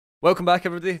Welcome back,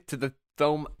 everybody, to the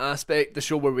Film Aspect, the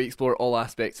show where we explore all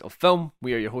aspects of film.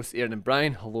 We are your hosts, Aaron and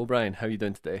Brian. Hello, Brian. How are you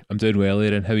doing today? I'm doing well,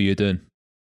 Aaron. How are you doing?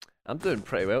 I'm doing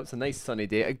pretty well. It's a nice sunny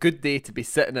day. A good day to be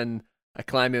sitting in a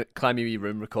climby wee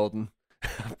room recording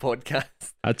a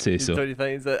podcast. I'd say so. Don't you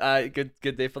think? Is it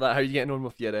good day for that? How are you getting on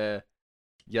with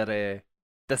your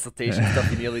dissertation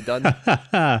stuff? You nearly done?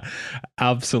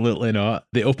 Absolutely not.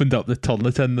 They opened up the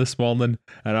Turnitin this morning,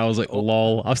 and I was like,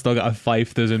 "Lol!" I've still got a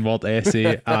 5,000 word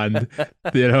essay and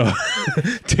two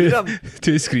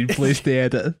screenplays to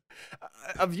edit.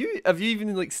 Have you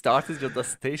even like started your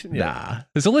dissertation yet? Nah,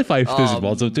 it's only 5,000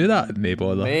 words. I'll do that. No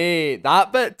bother. Mate,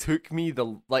 that bit took me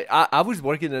I was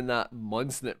working in that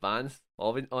months in advance.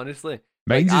 Honestly,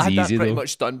 Mine's I had is that easy pretty though.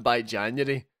 much done by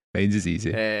January. Mine's is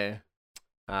easy.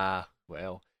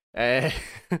 Well,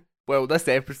 well, this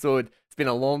episode, it's been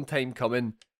a long time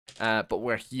coming, but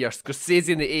we're here. Scorsese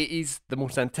in the 80s, the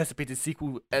most anticipated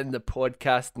sequel in the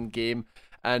podcasting game,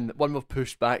 and one we've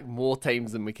pushed back more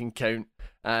times than we can count,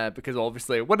 because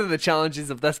obviously one of the challenges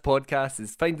of this podcast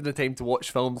is finding the time to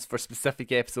watch films for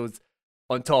specific episodes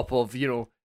on top of,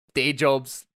 day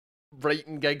jobs,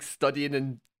 writing gigs, studying,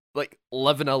 and like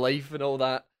living a life and all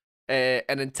that.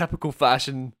 And in typical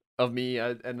fashion of me,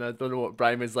 and I don't know what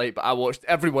Brian was like, but I watched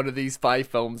every one of these 5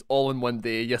 films all in one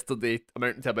day yesterday,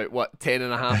 amounting to about 10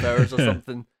 and a half hours or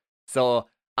something. So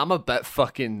I'm a bit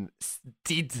fucking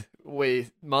steed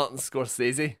with Martin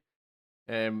Scorsese.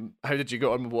 How did you get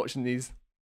on with watching these?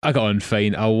 I got on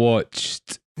fine. I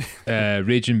watched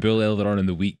Raging Bull earlier on in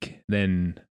the week.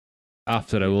 Then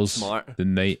After Hours Smart. the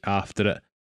night after it.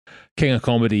 King of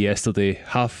Comedy yesterday.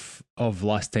 Half of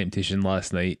Last Temptation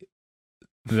last night.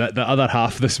 The other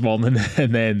half this morning,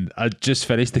 and then I just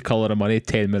finished The Colour of Money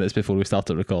 10 minutes before we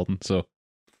started recording. So,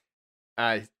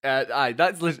 Aye.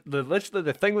 That's literally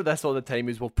the thing with this all the time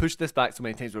is we'll push this back so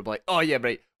many times. We're like, oh yeah,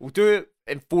 right, we'll do it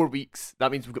in 4 weeks.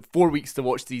 That means we've got 4 weeks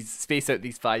to space out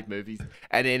these 5 movies,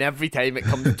 and then every time it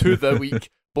comes to the week,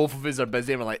 both of us are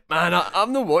busy, and we're like, man,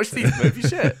 I'm not watched these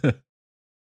movies yet.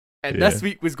 And this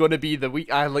week was going to be the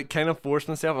week I kind of forced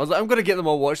myself. I was like, I'm going to get them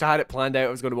all watched. I had it planned out.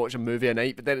 I was going to watch a movie a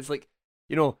night, but then it's like,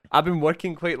 I've been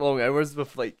working quite long hours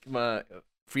with like my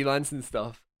freelance and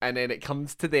stuff, and then it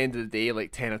comes to the end of the day,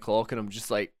 like 10 o'clock, and I'm just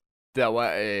like, do I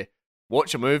want to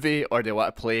watch a movie or do I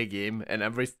want to play a game? And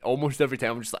almost every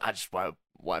time I'm just like, I just want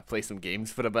to play some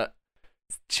games for a bit,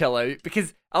 chill out,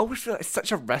 because I always feel like it's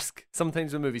such a risk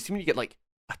sometimes with movies. See, when you get like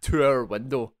a 2-hour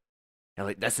window, you're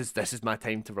like, this is my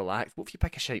time to relax. What if you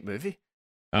pick a shite movie?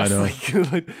 I know.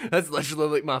 That's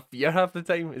literally like my fear half the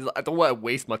time. Is like, I don't want to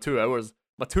waste my 2 hours.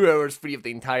 My 2 hours free of the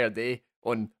entire day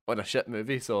on a shit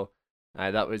movie. So,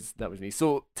 that was me.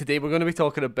 So today we're going to be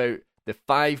talking about the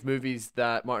 5 movies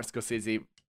that Martin Scorsese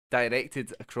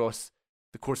directed across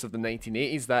the course of the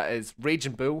 1980s. That is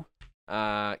Raging Bull,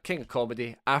 King of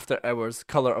Comedy, After Hours,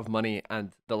 Colour of Money,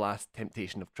 and The Last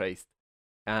Temptation of Christ.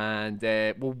 And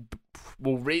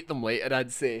we'll rate them later,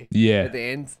 I'd say. yeah. At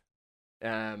the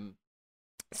end.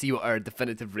 See what our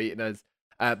definitive rating is.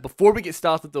 Before we get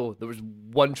started, though, there was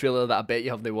one trailer that I bet you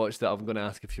haven't watched that I'm going to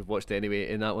ask if you've watched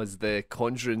anyway, and that was The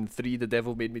Conjuring 3, The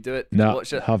Devil Made Me Do It. Did you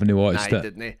watch it? Haven't watched it.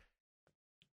 Didn't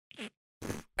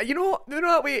he? You know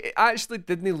that way, it actually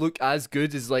didn't look as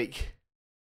good as like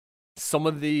some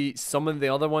of the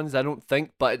other ones, I don't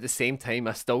think, but at the same time,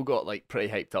 I still got like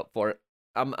pretty hyped up for it.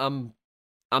 I'm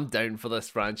down for this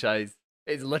franchise.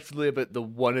 It's literally about the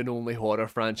one and only horror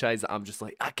franchise that I'm just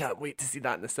like, I can't wait to see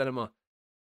that in the cinema.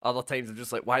 Other times I'm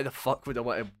just like, why the fuck would I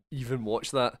want to even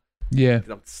watch that? Yeah.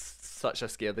 Because I'm such a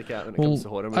scaredy cat when it comes to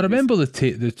horror movies. I remember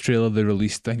the trailer they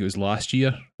released, I think it was last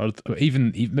year, or maybe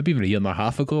even a year and a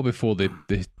half ago before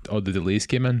all the delays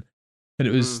came in. And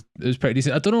it was pretty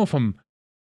decent. I don't know if I'm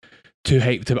too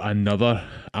hyped about another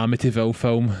Amityville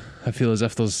film. I feel as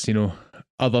if there's,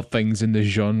 other things in the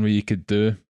genre you could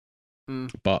do.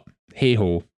 But hey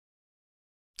ho.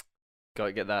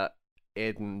 Gotta get that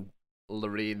Ed and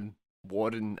Lorraine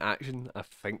Warren action. I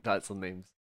think that's their names.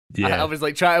 Yeah. I was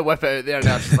like trying to whip it out there, and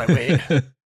I was just like, wait,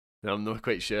 no, I'm not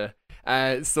quite sure.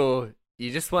 So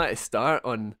you just want to start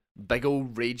on big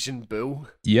old Raging Bull,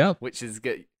 Yep. which is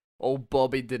get old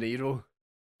Bobby De Niro,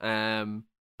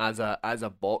 as a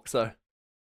boxer.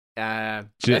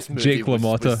 Jake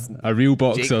LaMotta, a real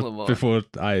boxer. Before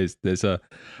there's a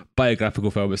biographical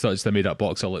film. It's not just a made up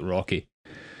boxer like Rocky.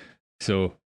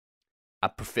 So I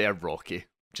prefer Rocky.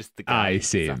 Just the guy.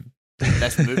 Same.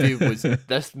 This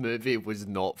movie was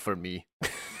not for me.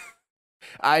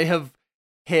 I have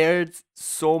heard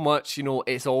so much,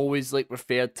 it's always like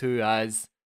referred to as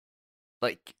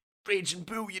like Raging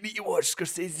Bull, you need to watch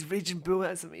Scorsese's Raging Bull,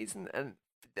 that's amazing. And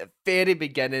at the very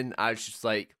beginning I was just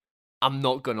like, I'm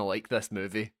not gonna like this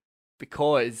movie.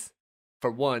 because,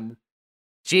 for one,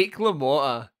 Jake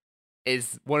LaMotta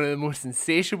is one of the most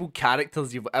insatiable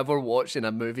characters you've ever watched in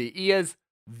a movie. He is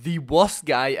the worst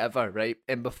guy ever, right?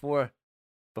 And before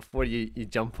you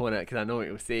jump on it, because I know what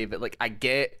you'll say, but like I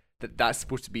get that that's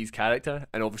supposed to be his character,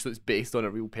 and obviously it's based on a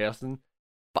real person,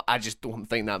 but I just don't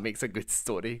think that makes a good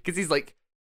story, because he's like,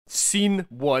 scene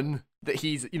one that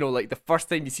he's, you know, like the first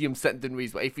time you see him sitting down with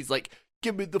his wife, he's like,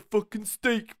 give me the fucking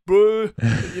steak, bro.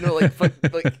 You know, like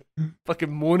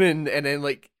fucking moaning, and then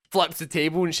like flips the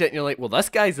table and shit, and you're like, well, this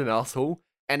guy's an asshole.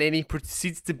 And then he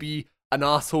proceeds to be an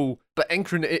asshole, but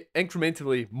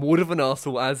incrementally more of an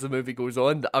asshole as the movie goes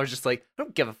on. That I was just like, I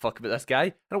don't give a fuck about this guy.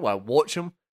 I don't want to watch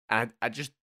him, and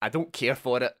I don't care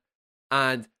for it.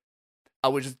 And I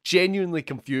was genuinely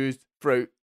confused throughout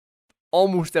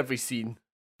almost every scene.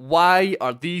 Why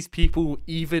are these people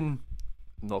even...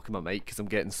 I'm knocking my mic because I'm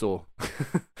getting so...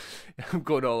 I'm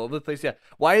going all over the place, yeah.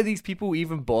 Why are these people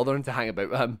even bothering to hang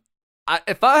about with him?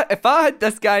 If I had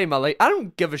this guy in my life, I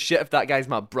don't give a shit if that guy's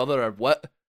my brother or what.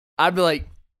 I'd be like,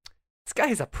 this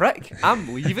guy's a prick.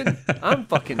 I'm leaving. I'm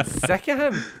fucking sick of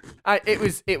him.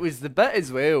 It was the bit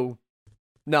as well.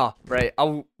 No, right.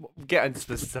 I'll get into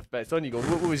specific bits. On you go.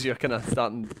 What was your kind of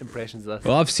starting impressions of this?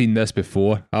 Well, I've seen this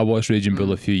before. I watched Raging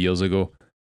Bull a few years ago,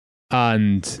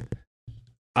 and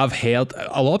I've heard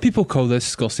a lot of people call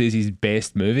this Scorsese's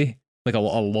best movie. Like a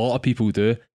lot of people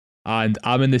do. And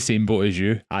I'm in the same boat as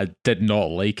you. I did not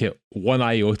like it one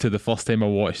iota the first time I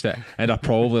watched it, and I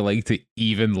probably liked it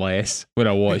even less when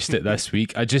I watched it this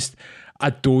week. I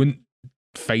don't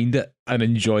find it an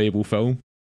enjoyable film.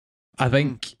 I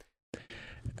think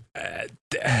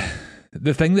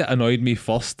the thing that annoyed me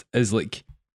first is like,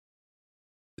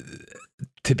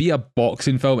 to be a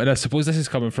boxing film, and I suppose this is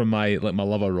coming from my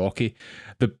love of Rocky,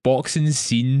 the boxing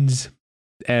scenes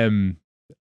aren't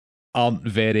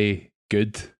very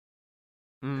good.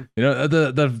 You know,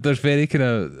 they're very kind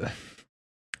of...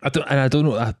 I don't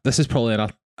know, this is probably an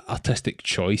artistic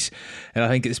choice, and I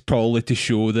think it's probably to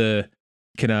show the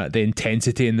kind of the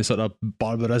intensity and the sort of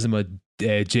barbarism of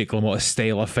Jake LaMotta's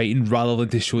style of fighting, rather than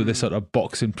to show the sort of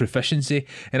boxing proficiency.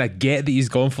 And I get that he's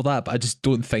gone for that, but I just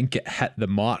don't think it hit the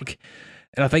mark.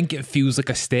 And I think it feels like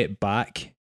a step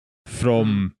back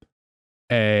from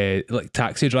like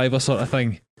Taxi Driver sort of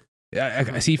thing.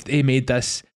 I see if they made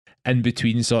this in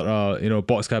between sort of, you know,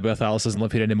 Boxcar Bertha Alice doesn't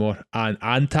live here anymore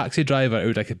and Taxi Driver, it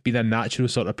would like have been a natural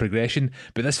sort of progression,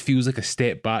 but this feels like a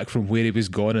step back from where he was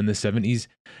gone in the 70s,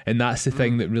 and that's the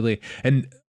thing that really...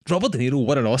 And Robert De Niro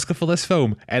won an Oscar for this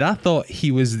film, and I thought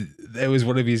it was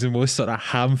one of his most sort of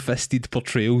ham-fisted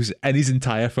portrayals in his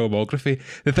entire filmography.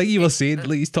 The thing you were saying,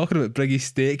 like he's talking about bring his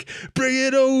steak, bring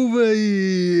it over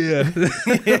here.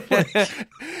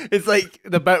 It's like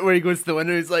the bit where he goes to the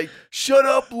window, he's like, shut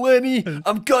up, Lenny,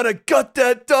 I'm gonna gut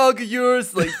that dog of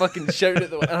yours, like fucking shouting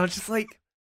at the window. And I was just like,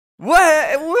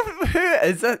 what? Who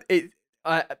is that?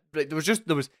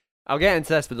 There was I'll get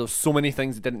into this, but there's so many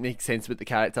things that didn't make sense with the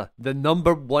character. The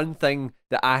number one thing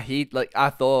that I hate, like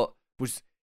I thought was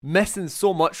missing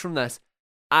so much from this,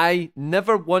 I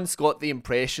never once got the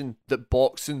impression that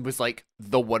boxing was like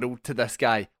the world to this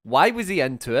guy. Why was he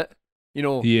into it? You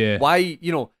know, why,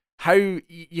 you know, how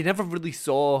you never really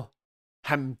saw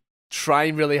him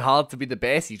trying really hard to be the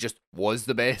best. He just was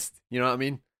the best. You know what I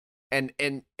mean? And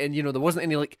you know, there wasn't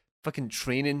any like fucking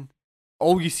training.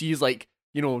 All you see is like,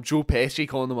 you know, Joe Pesci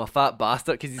calling him a fat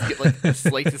bastard because he's got like the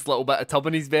slightest little bit of tub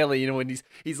in his belly, you know, and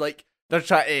he's like, they're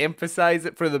trying to emphasize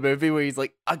it for the movie where he's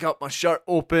like, I got my shirt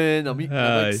open, I'm eating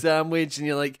a big sandwich, and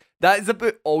you're like, that is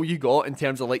about all you got in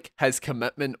terms of like his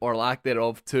commitment or lack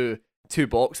thereof to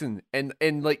boxing, and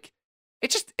like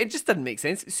it just didn't make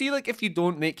sense. See, like if you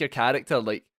don't make your character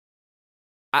like,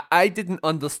 I didn't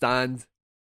understand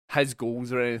his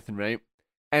goals or anything, right?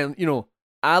 And you know,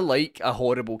 I like a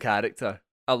horrible character.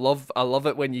 I love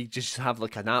it when you just have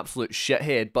like an absolute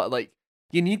shithead, but like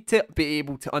you need to be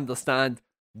able to understand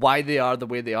why they are the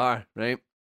way they are, right?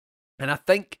 And I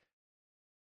think,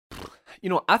 you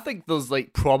know, there's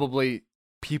like probably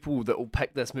people that will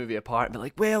pick this movie apart and be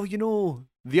like, well, you know,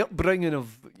 the upbringing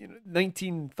of, you know,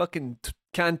 19 fucking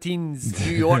canteens,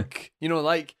 New York, you know,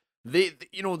 like they,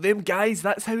 you know, them guys,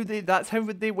 that's how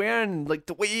they were, and like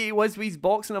the way he was with his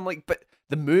boxing. I'm like, but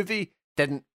the movie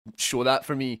didn't show that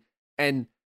for me. And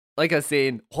like I was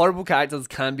saying, horrible characters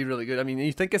can be really good. I mean,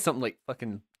 you think of something like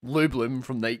fucking Lou Bloom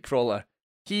from Nightcrawler.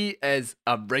 He is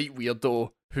a right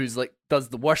weirdo who's like does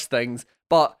the worst things,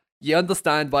 but you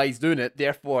understand why he's doing it,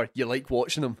 therefore you like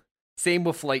watching him. Same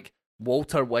with like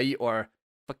Walter White or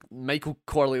Michael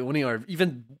Corleone, or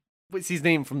even what's his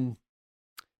name from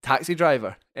Taxi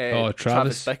Driver?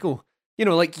 Travis Bickle. You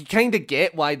know, like you kind of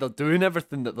get why they're doing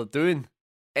everything that they're doing.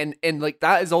 and like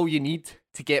that is all you need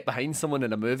to get behind someone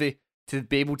in a movie, to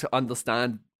be able to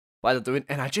understand what they're doing.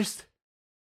 And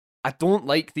I don't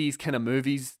like these kind of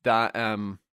movies that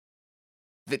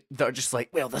that are just like,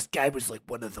 well, this guy was like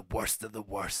one of the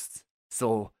worst,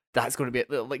 so that's going to be it.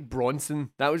 Like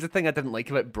Bronson. That was the thing I didn't like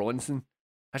about Bronson.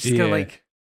 I just kind of like,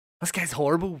 this guy's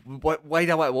horrible. Why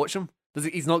do I want to watch him?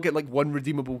 He's not got like one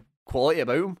redeemable quality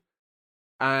about him.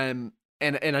 And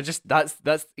I just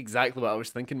that's exactly what I was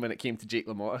thinking when it came to Jake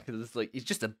LaMotta, because it's like he's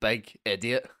just a big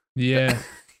idiot. Yeah,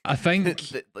 I think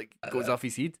that like goes off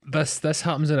his head. This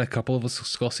happens in a couple of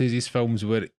Scorsese's films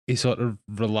where he sort of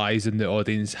relies on the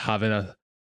audience having a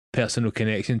personal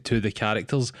connection to the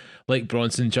characters. Like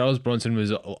Bronson, Charles Bronson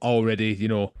was already,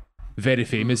 very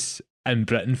famous in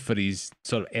Britain for his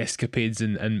sort of escapades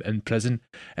in prison,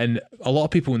 and a lot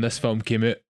of people when this film came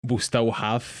out will still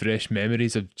have fresh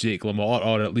memories of Jake LaMotta,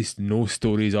 or at least know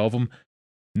stories of him.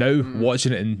 Now,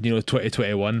 watching it in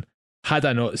 2021, had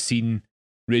I not seen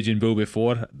Raging Bull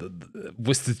before,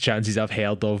 what's the chances I've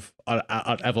heard of or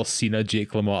ever seen a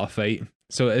Jake LaMotta fight?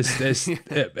 So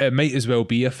it might as well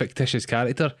be a fictitious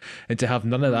character, and to have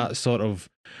none of that sort of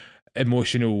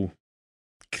emotional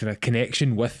kind of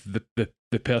connection with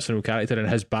the personal character and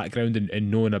his background and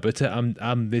knowing about it,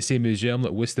 I'm the same as you. I'm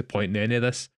like, what's the point in any of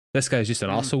this? This guy's just an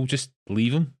arsehole, just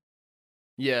leave him.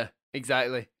 Yeah,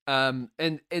 exactly. And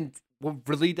what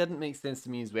really didn't make sense to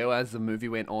me as well as the movie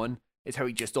went on is how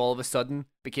he just all of a sudden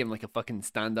became like a fucking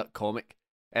stand-up comic.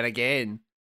 And again,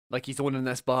 like he's owning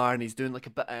this bar and he's doing like a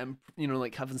bit,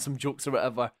 like having some jokes or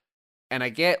whatever. And I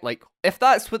get like, if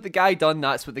that's what the guy done,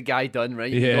 that's what the guy done,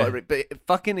 right? Yeah. You got it right. But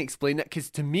fucking explain it, because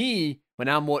to me, when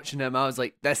I'm watching him, I was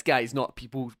like, this guy's not a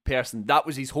people person. That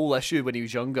was his whole issue when he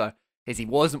was younger, is he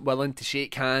wasn't willing to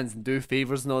shake hands and do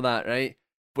favours and all that, right?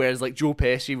 Whereas like Joe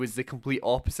Pesci was the complete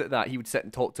opposite of that. He would sit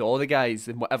and talk to all the guys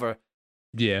and whatever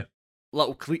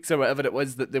little cliques or whatever it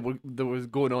was that there was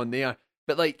going on there.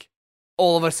 But like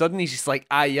all of a sudden he's just like,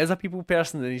 he is a people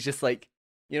person, and he's just like,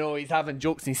 he's having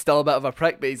jokes and he's still a bit of a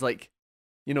prick, but he's like,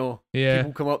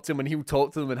 people come up to him and he'll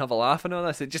talk to them and have a laugh and all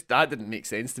this. That didn't make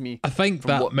sense to me. I think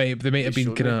that they might have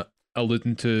been kind of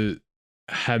alluding to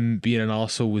him being an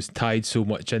arsehole was tied so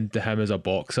much into him as a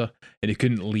boxer, and he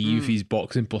couldn't leave his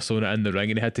boxing persona in the ring,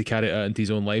 and he had to carry it out into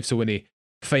his own life. So when he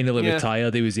finally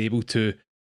retired, he was able to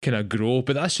kind of grow.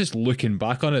 But that's just looking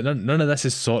back on it. None of this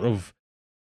is sort of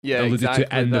alluded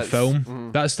to in the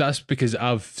film. That's because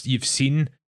you've seen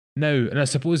now, and I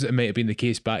suppose it might have been the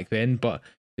case back then, but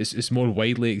it's more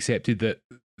widely accepted that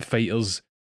fighters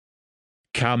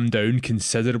calm down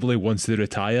considerably once they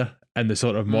retire. In the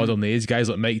sort of modern age, guys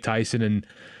like Mike Tyson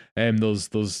and those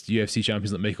UFC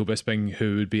champions like Michael Bisping,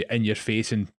 who would be in your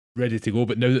face and ready to go,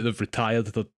 but now that they've retired,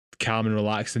 they're calm and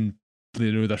relaxed, and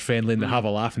they're friendly and they have a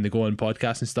laugh and they go on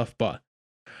podcasts and stuff. But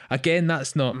again,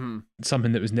 that's not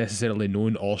something that was necessarily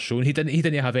known or shown. He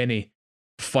didn't have any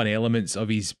fun elements of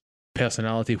his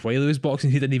personality while he was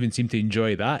boxing. He didn't even seem to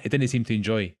enjoy that. He didn't seem to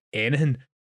enjoy anything.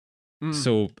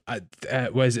 So I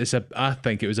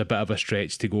think it was a bit of a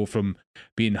stretch to go from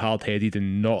being hard-headed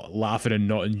and not laughing and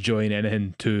not enjoying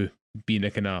anything to being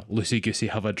a kind of loosey-goosey,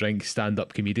 have a drink,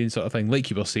 stand-up comedian sort of thing. Like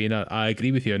you were saying, I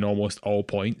agree with you on almost all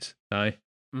points. Aye.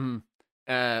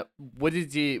 What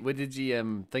did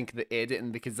you think of the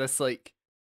editing? Because this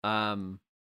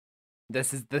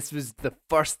this was the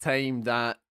first time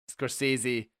that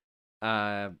Scorsese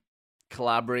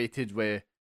collaborated with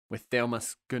Thelma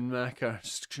Schoonmaker.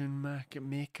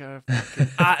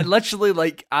 Literally,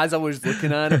 like, as I was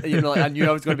looking at it, I knew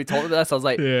I was going to be talking about this. I was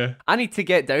like, I need to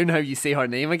get down how you say her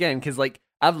name again, because, like,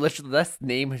 this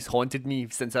name has haunted me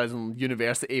since I was in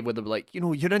university, where they were like,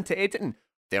 you're into editing.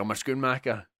 Thelma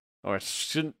Schoonmaker. Or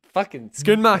fucking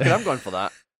Schoonmaker. I'm going for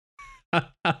that.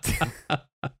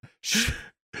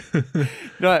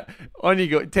 No, on you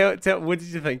go. Tell. What did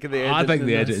you think of the editing? I think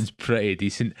the editing's pretty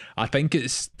decent. I think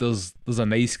there's a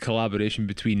nice collaboration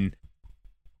between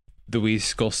the way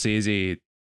Scorsese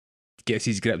gets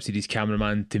his grips with his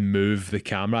cameraman to move the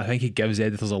camera. I think he gives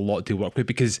editors a lot to work with,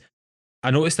 because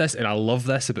I noticed this, and I love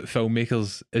this about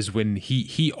filmmakers, is when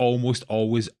he almost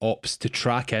always opts to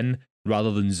track in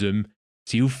rather than zoom.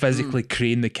 So you'll physically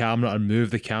crane the camera and move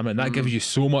the camera, and that gives you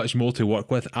so much more to work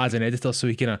with as an editor. So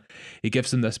he gives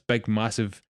them this big,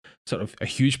 massive, sort of a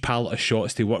huge palette of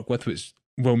shots to work with, which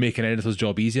will make an editor's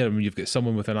job easier. And when you've got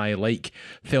someone with an eye like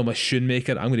Thelma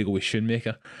Schoonmaker, I'm going to go with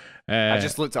Schoonmaker. I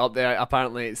just looked it up there.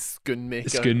 Apparently, it's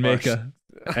Schoonmaker.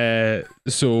 Schoonmaker.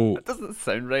 So that doesn't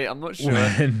sound right. I'm not sure.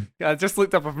 I just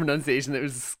looked up a pronunciation. It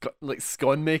was like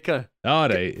Sconemaker. All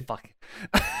right. Fuck.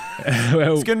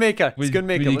 Well, Schoonmaker. When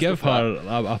you give her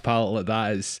a palette like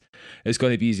that, it's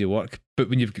going to be easy work. But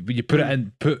when you put it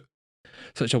in,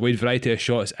 such a wide variety of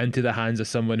shots into the hands of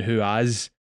someone who has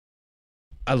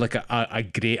a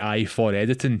great eye for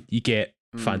editing, you get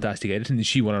fantastic editing. And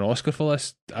she won an Oscar for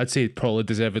this. I'd say probably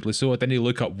deservedly so. I didn't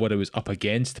look up what it was up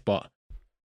against, but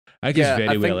I think it's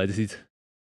very well edited.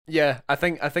 Yeah, I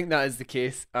think that is the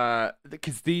case.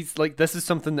 Because these, like, this is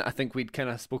something that I think we'd kind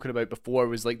of spoken about before.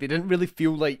 Was like they didn't really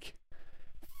feel like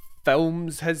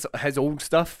films his old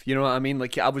stuff. You know what I mean?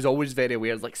 Like I was always very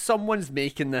aware, like someone's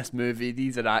making this movie.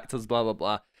 These are actors, blah blah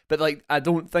blah. But like I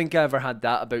don't think I ever had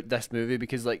that about this movie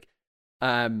because like,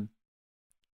 yeah,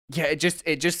 it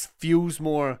just feels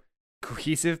more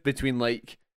cohesive between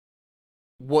like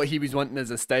what he was wanting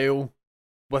as a style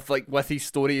with his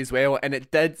story as well, and it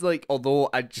did, like, although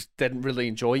I just didn't really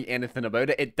enjoy anything about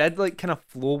it, it did like kind of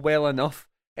flow well enough,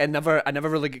 and I never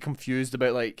really get confused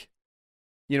about, like,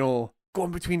 you know,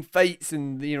 going between fights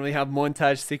and, you know, they have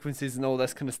montage sequences and all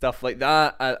this kind of stuff like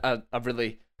that. I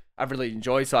really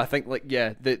enjoy. So I think, like,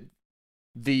 yeah,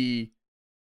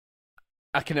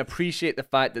 I can appreciate the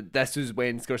fact that this was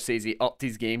when Scorsese upped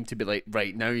his game to be like,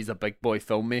 right, now he's a big boy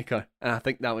filmmaker, and I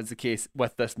think that was the case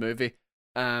with this movie.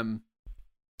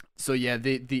 So yeah,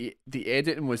 the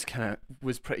editing was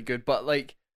pretty good, but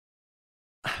like,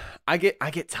 I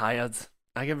get tired.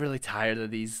 I get really tired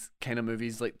of these kind of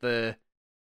movies, like the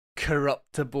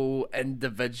corruptible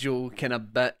individual kind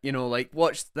of bit. You know, like,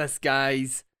 watch this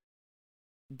guy's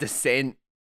descent.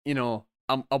 You know,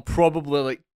 I'll probably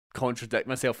like contradict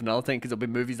myself another time because there'll be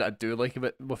movies that I do like a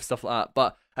bit with stuff like that.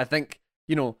 But I think,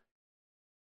 you know,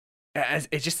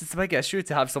 it's a big issue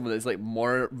to have someone that's like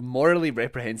morally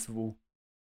reprehensible,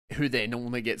 who then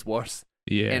only gets worse.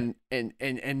 Yeah. And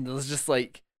there's just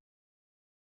like,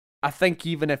 I think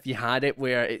even if you had it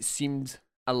where it seemed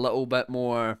a little bit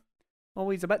more, oh,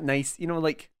 he's a bit nice, you know,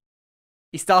 like,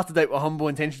 he started out with humble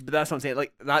intentions, but that's what I'm saying.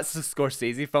 Like, that's the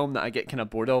Scorsese film that I get kind of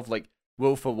bored of, like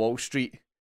Wolf of Wall Street.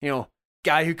 You know,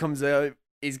 guy who comes out,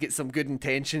 he's got some good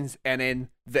intentions, and then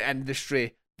the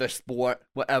industry, the sport,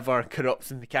 whatever,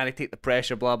 corrupts him. They can't take the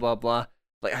pressure, blah blah blah.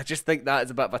 Like, I just think that is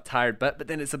a bit of a tired bit, but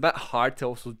then it's a bit hard to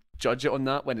also judge it on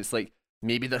that when it's like,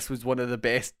 maybe this was one of the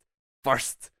best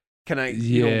first kind of,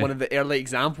 you know, one of the early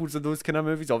examples of those kind of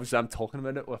movies. Obviously, I'm talking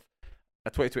about it with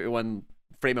a 2021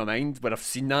 frame of mind where I've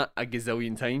seen that a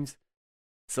gazillion times.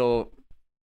 So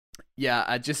yeah,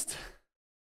 I kind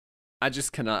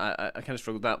of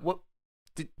struggled with that. What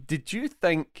did you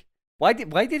think? Why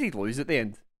did he lose at the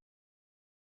end?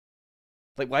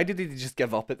 Like, why did he just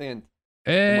give up at the end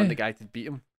and want the guy to beat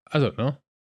him? I don't know.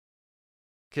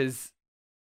 Because,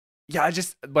 yeah,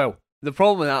 the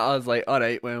problem with that, I was like, all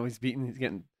right, well, he's beaten, he's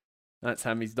getting, that's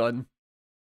him, he's done.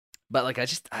 But like, I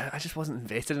just wasn't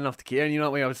invested enough to care. And you know,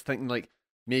 that way I was thinking, like,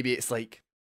 maybe it's like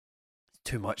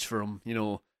too much for him. You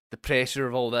know, the pressure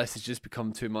of all this has just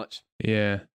become too much.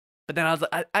 Yeah. But then I was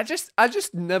like, I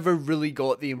just never really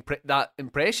got that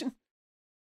impression.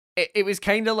 It was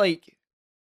kind of like,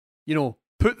 you know,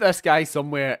 put this guy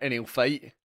somewhere and he'll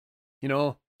fight. You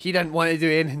know, he didn't want to do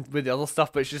anything with the other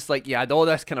stuff, but it's just like, yeah, had all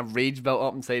this kind of rage built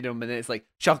up inside him, and then it's like,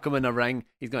 chuck him in a ring,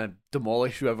 he's gonna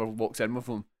demolish whoever walks in with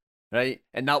him, right?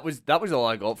 And that was all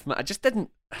I got from it.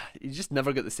 You just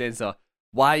never got the sense of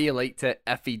why you liked it,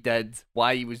 if he did,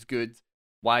 why he was good,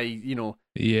 why, you know.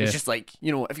 Yeah. It's just like,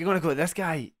 you know, if you're gonna go with this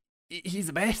guy, he's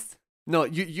the best. No,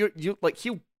 you like,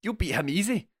 you'll beat him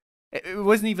easy. It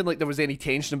wasn't even like there was any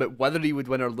tension about whether he would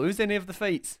win or lose any of the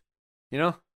fights, you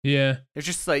know. Yeah. It's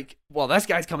just like, well, this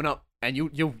guy's coming up, and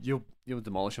you'll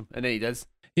demolish him, and then he does.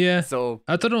 Yeah. So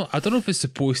I don't know if it's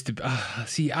supposed to be.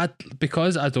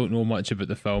 Because I don't know much about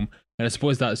the film, and I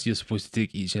suppose that's, you're supposed to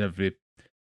take each and every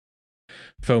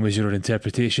film as your own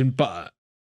interpretation. But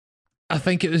I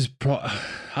think it was.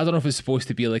 I don't know if it's supposed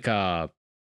to be like an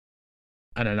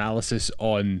analysis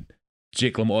on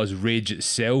Jake LaMotta's rage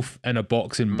itself in a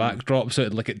boxing backdrop. So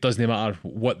like, it doesn't matter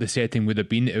what the setting would have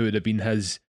been. It would have been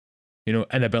his, you know,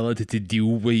 inability to deal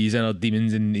with his inner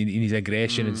demons and his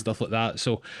aggression and stuff like that.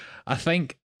 So I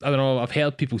think, I don't know, I've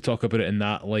heard people talk about it in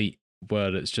that light,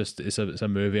 where it's a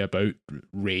movie about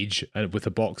rage and with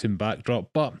a boxing backdrop.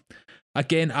 But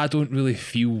again, I don't really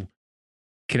feel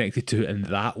connected to it in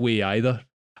that way either.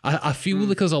 I feel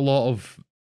like there's a lot of,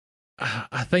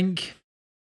 I think,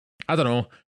 I don't know,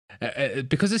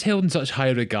 because it's held in such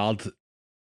high regard,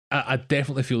 I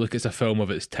definitely feel like it's a film of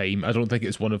its time. I don't think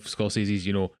it's one of Scorsese's,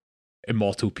 you know,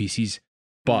 immortal pieces.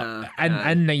 But in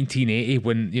 1980,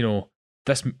 when, you know,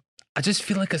 this, I just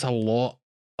feel like there's a lot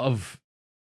of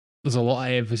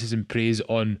emphasis and praise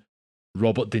on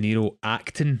Robert De Niro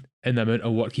acting and the amount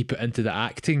of work he put into the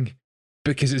acting,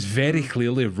 because it's very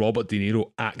clearly Robert De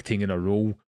Niro acting in a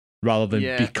role. rather than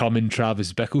Yeah. becoming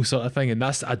Travis Bickle sort of thing. And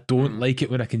that's, I don't like it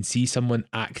when I can see someone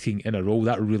acting in a role.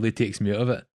 That really takes me out of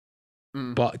it.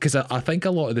 But because I think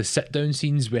a lot of the sit down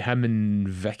scenes with him and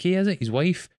Vicky, is it his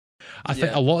wife? I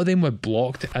think a lot of them were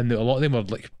blocked, and a lot of them were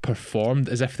like performed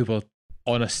as if they were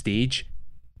on a stage.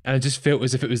 And I just felt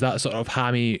as if it was that sort of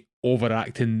hammy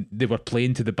overacting they were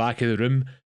playing to the back of the room,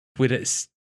 where it's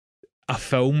a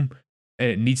film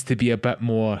and it needs to be a bit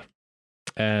more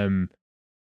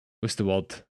what's the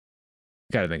word?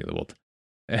 I can't think of the word.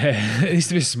 It needs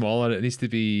to be smaller. It needs to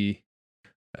be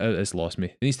it's lost me.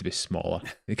 It needs to be smaller.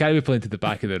 It can't be playing to the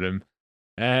back of the room.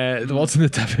 The word's on the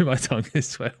tip of my tongue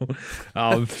as well.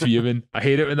 I'm fuming. I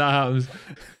hate it when that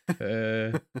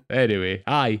happens. Anyway,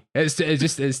 it's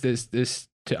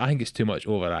I think it's too much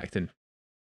overacting.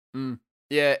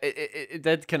 Yeah, it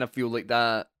did kind of feel like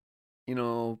that, you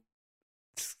know,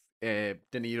 De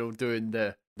Niro doing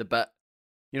the bit,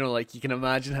 you know, like you can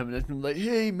imagine him and him like,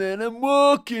 hey man, I'm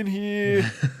walking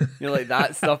here, you know, like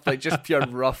that stuff, like just pure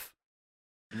rough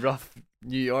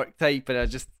New York type, and I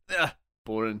just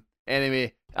boring.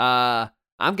 Anyway,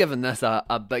 I'm giving this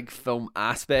a big film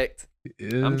aspect.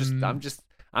 I'm just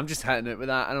hitting it with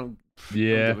that. I don't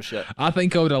give a shit. I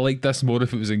think I would have liked this more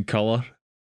if it was in colour.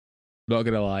 Not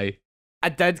gonna lie. I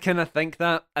did kind of think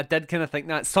that.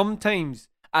 Sometimes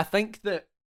I think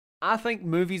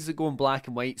movies that go in black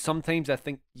and white, sometimes I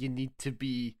think you need to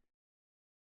be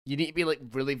like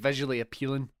really visually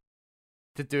appealing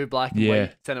to do black and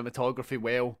white cinematography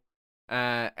well.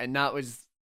 And that was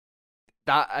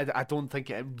that. I don't think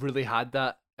it really had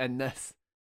that in this.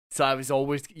 So I was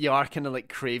always, you are kind of like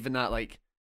craving that, like,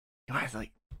 it's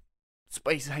like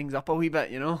spice things up a wee bit,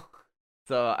 you know.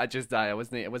 So I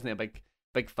wasn't a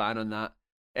big fan on that.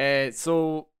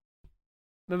 So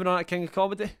moving on to King of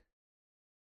Comedy.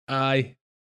 Aye.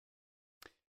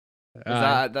 I'm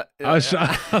trying to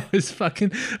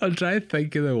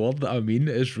think of the word that I mean.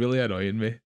 It's really annoying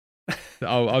me.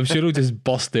 I'm sure it'll just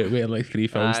bust out in like 3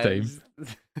 films time.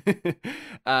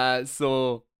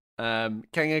 So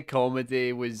King of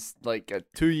Comedy was like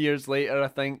 2 years later, I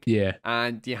think. Yeah.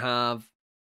 And you have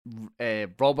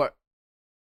Rupert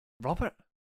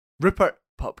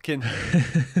Pupkin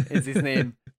is his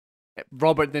name.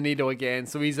 Robert De Niro again.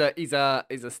 So he's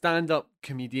a stand-up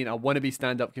comedian, a wannabe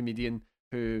stand-up comedian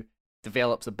who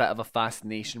develops a bit of a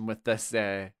fascination with this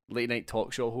late night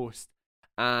talk show host.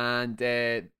 And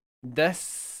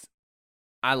this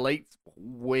I liked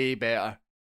way better.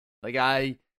 Like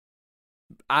I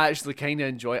actually kind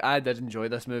of did enjoy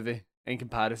this movie in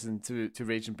comparison to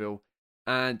Raging Bull.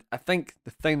 And I think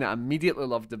the thing that I immediately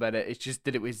loved about it is just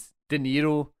that it was De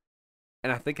Niro,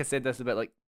 and I think I said this about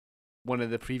like one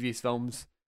of the previous films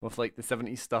with like the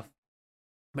 70s stuff,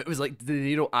 but it was like De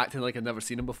Niro acting like I'd never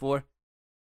seen him before,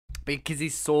 because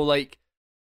he's so like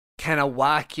kind of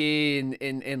wacky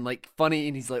and like funny,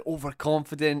 and he's like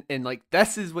overconfident, and like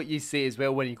this is what you say as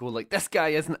well when you go like, this guy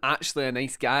isn't actually a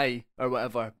nice guy or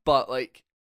whatever, but like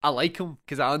I like him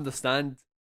because I understand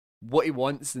what he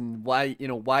wants and why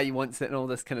he wants it and all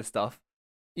this kind of stuff,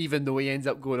 even though he ends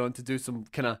up going on to do some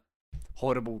kind of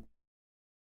horrible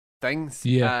things.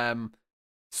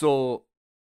 So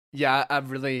yeah, I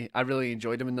really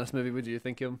enjoyed him in this movie. What do you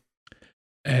think of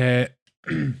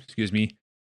him? Excuse me.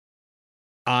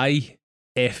 I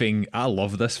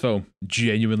love this film.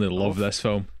 Genuinely love this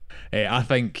film. I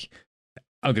think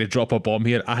I'm going to drop a bomb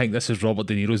here. I think this is Robert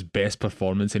De Niro's best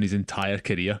performance in his entire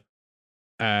career.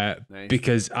 Nice.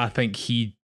 Because I think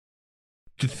he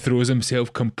throws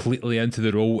himself completely into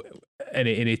the role, and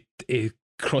he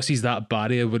crosses that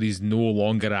barrier where he's no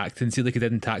longer acting. See, like he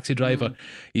did in Taxi Driver.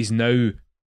 He's now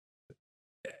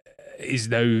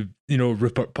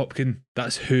Rupert Pupkin.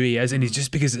 That's who he is, and he's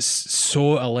just, because it's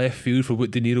so a left field for what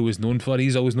De Niro was known for.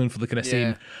 He's always known for the kind of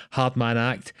same hard man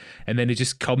act, and then he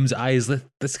just comes as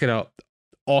this kind of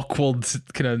awkward,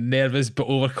 kind of nervous but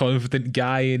overconfident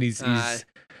guy, and he's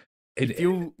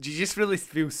you just really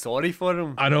feel sorry for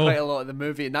him. I know, quite a lot of the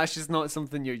movie, and that's just not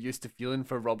something you're used to feeling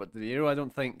for Robert De Niro, I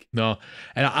don't think. No,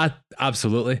 and I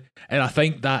absolutely, and I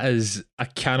think that is, I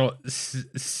cannot.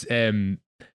 De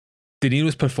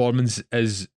Niro's performance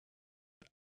is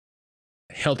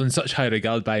held in such high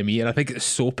regard by me, and I think it's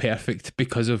so perfect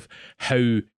because of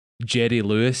how Jerry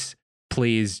Lewis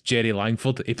plays Jerry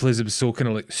Langford. He plays him so kind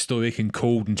of like stoic and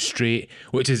cold and straight,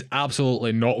 which is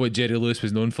absolutely not what Jerry Lewis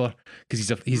was known for, because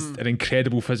he's an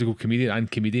incredible physical comedian,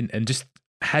 and just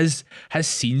his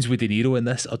scenes with De Niro in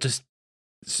this are just,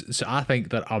 so I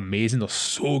think they're amazing. They're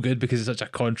so good because it's such a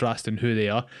contrast in who they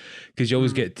are, because you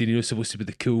always get De Niro supposed to be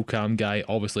the cool, calm guy,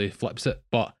 obviously flips it,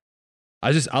 but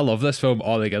I love this film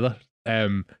altogether.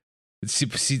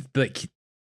 See, like,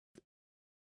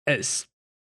 it's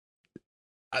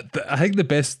I think the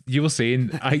best you were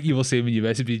saying. I think you were saying when you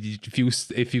messaged me,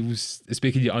 it feels it's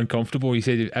making you uncomfortable. You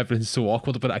said everything's so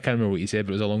awkward, but I can't remember what you said,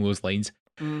 but it was along those lines.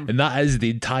 And that is the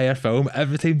entire film.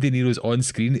 Every time De Niro's on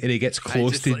screen and he gets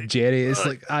close to like, Jerry, it's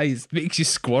like, it makes you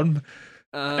squirm.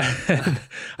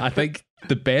 I think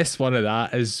the best one of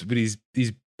that is when he's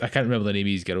I can't remember the name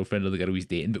of his girlfriend or the girl he's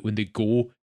dating, but when they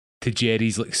go to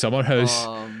Jerry's like summer house,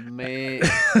 oh mate,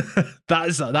 that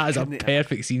is a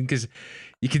perfect scene because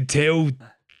you can tell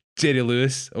Jerry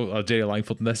Lewis or Jerry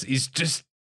Langford in this, it's just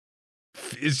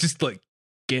like,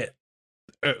 get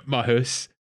out my house,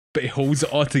 but he holds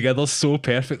it all together so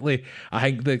perfectly.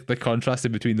 I think the contrast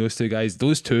in between those two guys,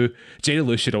 Jerry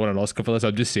Lewis should have won an Oscar for this.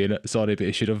 I'm just saying it, sorry, but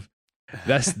he should have.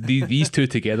 These two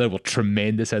together were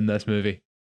tremendous in this movie.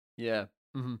 Yeah.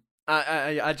 Mm-hmm.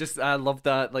 I love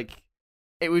that. Like,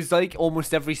 it was like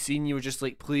almost every scene you were just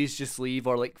like, please just leave,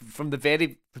 or like from the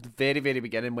very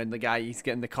beginning when the guy, he's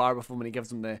getting the car with him and he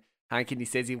gives him the hanky and he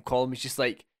says he'll call him, he's just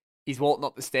like, he's walking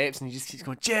up the steps and he just keeps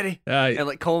going, Jerry, and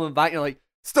like calling him back, and you're like,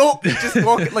 stop, just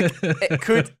walk. Like, it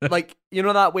could, like, you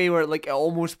know, that way where like it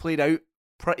almost played out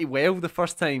pretty well the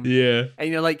first time, yeah, and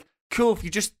you're like, cool, if you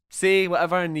just say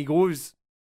whatever and he goes,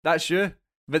 that's you.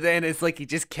 But then it's like he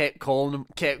just kept calling him.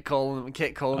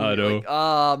 I know. Like,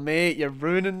 ah, mate, you're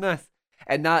ruining this.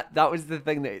 And that was the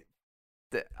thing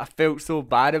that I felt so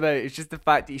bad about. It's just the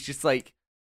fact that he's just like,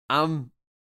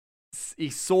 he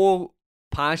so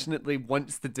passionately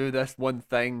wants to do this one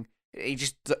thing.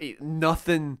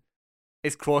 Nothing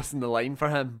is crossing the line for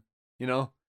him, you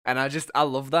know? And I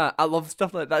love that. I love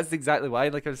stuff like that. That's exactly why,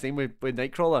 like I was saying with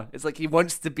Nightcrawler. It's like he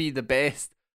wants to be the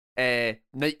best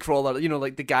Nightcrawler, you know,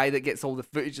 like the guy that gets all the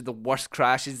footage of the worst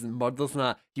crashes and murders and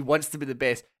that. He wants to be the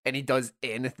best, and he does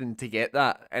anything to get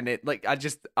that. And it, like,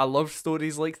 I love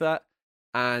stories like that.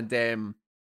 And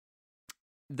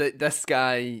this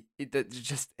guy,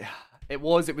 it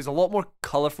was a lot more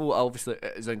colourful. Obviously,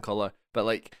 it is in colour, but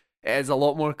like, it is a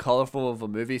lot more colourful of a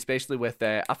movie, especially with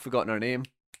I've forgotten her name.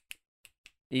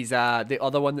 He's the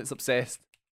other one that's obsessed.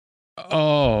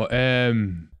 Oh,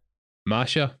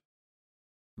 Masha.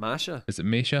 Masha? Is it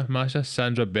Masha? Masha?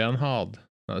 Sandra Bernhard.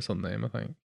 That's her name, I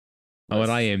think. On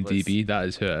IMDb, that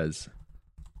is who it is.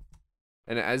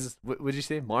 And it is, what did you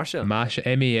say? Marsha? Masha,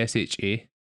 Masha.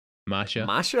 Masha.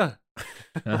 Masha?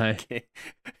 Okay.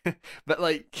 But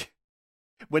like,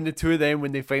 when the two of them,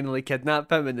 when they finally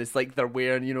kidnap him, and it's like they're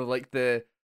wearing, you know, like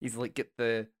he's like, get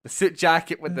the suit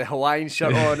jacket with the Hawaiian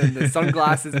shirt on and the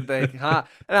sunglasses and the hat.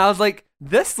 And I was like,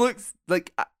 this looks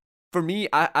like, for me,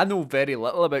 I know very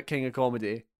little about King of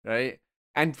Comedy, right?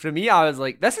 And for me, I was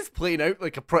like, this is playing out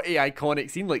like a pretty iconic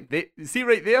scene. Like, see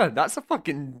right there, that's a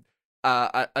fucking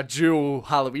a dual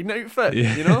Halloween outfit,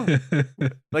 you know?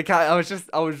 Like, I was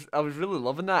really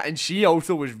loving that, and she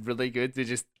also was really good to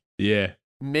just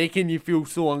making you feel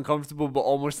so uncomfortable, but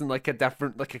almost in like a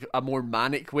different, like a more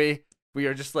manic way, where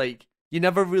you're just like, you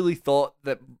never really thought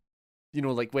that, you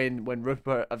know, like when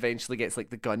Rupert eventually gets like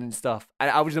the gun and stuff,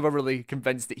 I was never really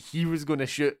convinced that he was going to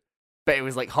shoot, but it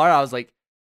was like her. I was like,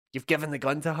 you've given the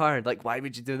gun to her. Like, why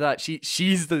would you do that?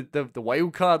 She's the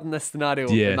wild card in this scenario,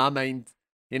 in my mind,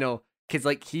 you know, because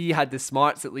like he had the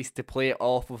smarts at least to play it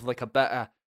off with like a bit of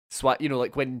swat, you know,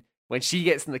 like when she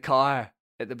gets in the car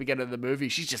at the beginning of the movie,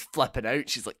 she's just flipping out.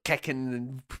 She's like kicking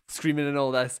and screaming and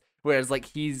all this, whereas like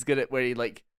he's good at where he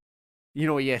like, you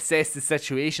know, he assessed the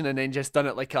situation and then just done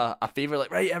it like a favour,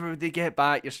 like, right, everybody get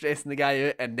back, you're stressing the guy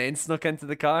out, and then snuck into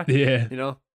the car. Yeah. You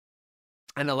know?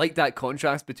 And I like that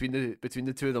contrast between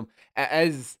the two of them.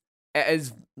 It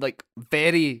is like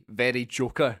very, very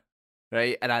Joker,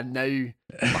 right? And I now,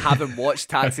 having watched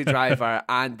Taxi Driver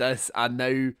and this, I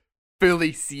now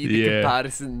fully see the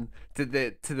comparison to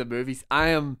the movies.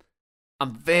 I'm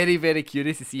very, very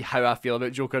curious to see how I feel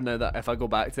about Joker now that if I go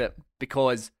back to it,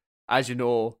 because as you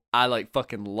know, I like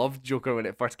fucking loved Joker when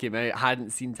it first came out. I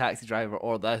hadn't seen Taxi Driver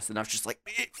or this, and I was just like,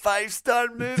 5-star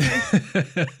movie.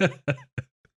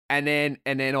 and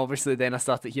then obviously then I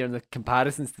started hearing the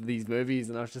comparisons to these movies,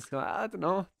 and I was just like, I don't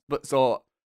know. But so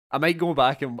I might go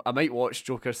back and I might watch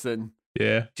Joker soon.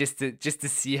 Yeah. Just to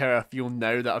see how I feel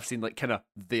now that I've seen like kind of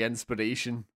the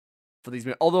inspiration for these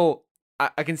movies. Although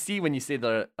I can see when you say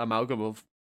the amalgam of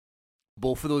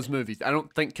both of those movies. I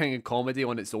don't think King of Comedy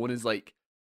on its own is like,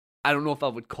 I don't know if I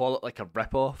would call it like a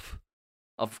rip-off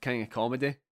of King of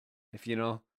Comedy, if you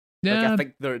know. Yeah. Like, I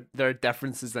think there are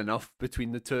differences enough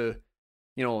between the two.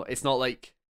 You know, it's not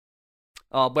like,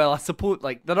 well, I suppose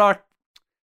like there are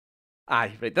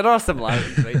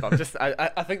similarities, right? But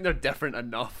I think they're different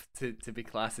enough to be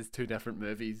classed as two different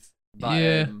movies. But,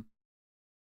 yeah.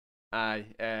 I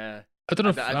don't know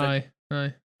if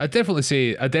I definitely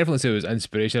say it was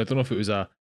inspiration. I don't know if it was a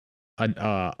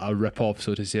a rip off,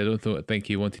 so to say. I don't think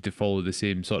he wanted to follow the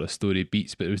same sort of story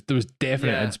beats, but there was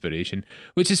definite inspiration,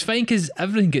 which is fine because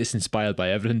everything gets inspired by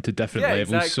everything to different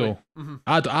levels. Exactly. So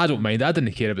I don't mind. I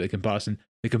didn't care about the comparison.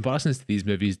 The comparisons to these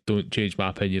movies don't change my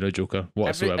opinion of Joker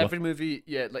whatsoever. Every movie,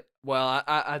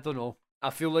 I don't know.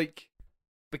 I feel like,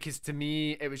 because to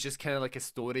me it was just kind of like a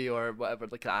story or whatever,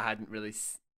 like I hadn't really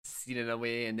seen in a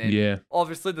way, and then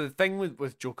obviously the thing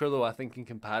with Joker though, I think in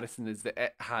comparison, is that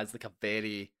it has like a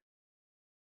very,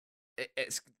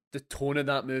 it's the tone of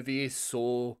that movie is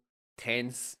so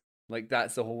tense, like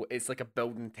that's the whole, it's like a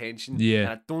building tension.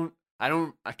 And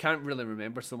I can't really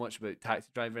remember so much about Taxi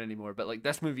Driver anymore, but like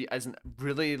this movie isn't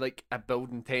really like a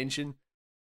building tension.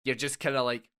 You're just kind of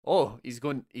like, oh, he's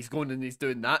going and he's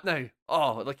doing that now.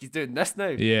 Oh, like he's doing this now.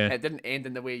 Yeah. And it didn't end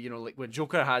in the way, like when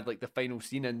Joker had like the final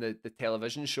scene in the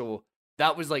television show,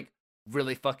 that was like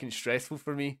really fucking stressful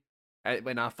for me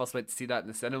when I first went to see that in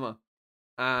the cinema.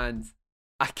 And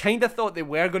I kind of thought they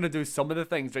were going to do some of the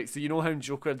things, right? So you know how in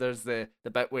Joker there's the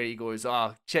bit where he goes,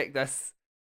 oh, check this.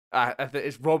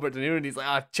 It's Robert De Niro and he's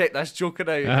like, check this Joker out.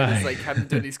 And it's like him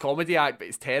doing his comedy act, but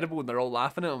it's terrible and they're all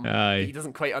laughing at him. He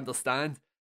doesn't quite understand.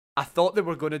 I thought they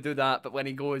were going to do that, but when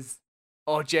he goes,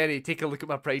 oh, Jerry, take a look at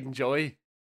my pride and joy,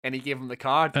 and he gave him the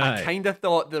card, I kind of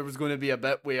thought there was going to be a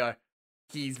bit where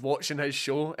he's watching his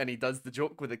show and he does the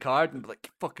joke with the card and be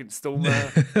like, fucking stole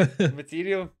my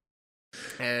material.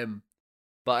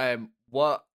 But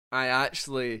what I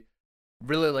actually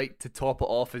really like to top it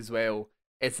off as well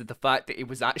is the fact that he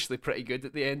was actually pretty good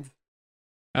at the end.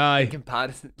 In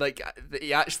comparison, like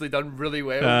he actually done really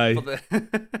well for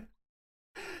the.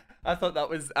 I thought that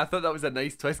was a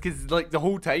nice twist, because like the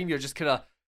whole time you're just kind of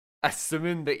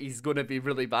assuming that he's going to be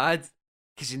really bad,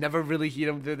 because you never really hear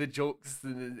him do the jokes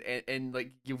and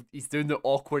like he's doing the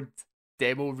awkward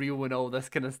demo reel and all this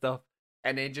kind of stuff,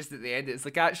 and then just at the end it's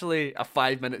like actually a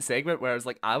 5-minute segment where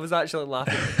I was actually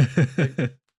laughing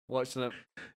like, watching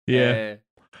it.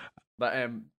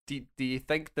 But do you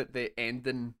think that the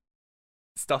ending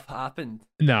stuff happened?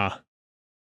 Nah.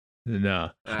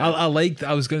 I like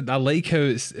how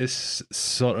it's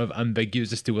sort of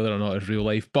ambiguous as to whether or not it's real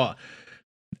life, but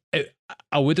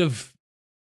I would have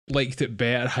liked it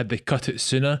better had they cut it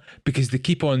sooner, because they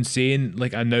keep on saying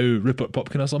like, I now Rupert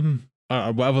Pupkin or something,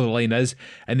 or whatever the line is,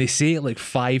 and they say it like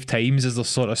 5 times as they're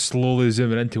sort of slowly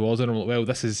zooming in towards it. And I'm like, well,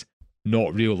 this is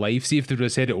not real life. See if they would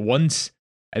have said it once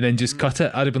and then just cut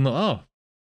it, I'd have been like, oh,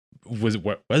 was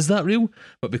that real?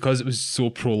 But because it was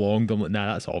so prolonged, I'm like,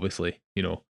 nah, that's obviously,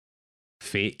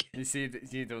 fake. You see,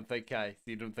 you don't think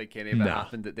any of it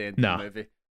happened at the end of the movie?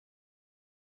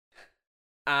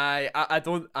 I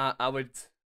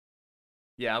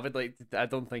would like to, I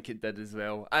don't think it did as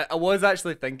well. I was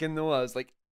actually thinking though, I was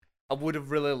like, I would have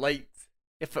really liked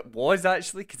if it was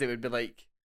actually, because it would be like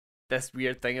this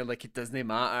weird thing of like, it doesn't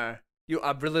matter.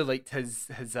 I really liked his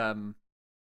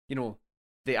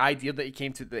the idea that he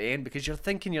came to at the end, because you're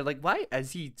like, why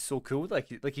is he so cool?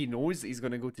 Like he knows that he's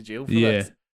going to go to jail for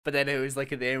this. But then it was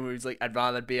like at the end where he was like, I'd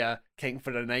rather be a king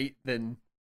for a night than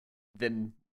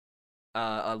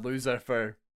a loser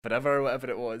for forever or whatever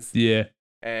it was. Yeah.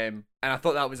 And I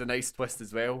thought that was a nice twist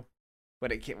as well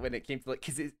when it came to like,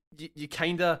 because you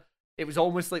kind of, it was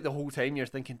almost like the whole time you're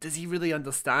thinking, does he really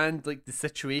understand like the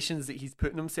situations that he's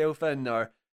putting himself in,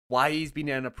 or why he's been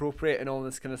inappropriate and all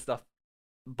this kind of stuff?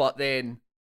 But then,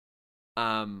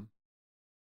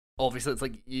 obviously it's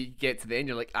like you get to the end,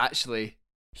 you're like, actually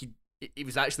he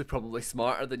was actually probably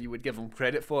smarter than you would give him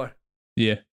credit for.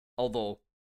 Yeah. Although,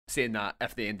 saying that,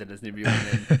 if the ending isn't real,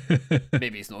 then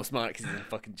maybe he's not smart because he's in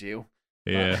fucking jail.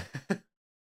 Yeah.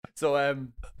 So,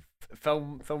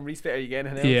 film respect, are you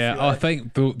getting anything else? Yeah, I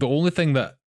think the only thing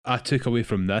that I took away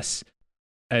from this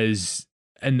is,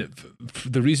 and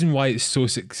the reason why it's so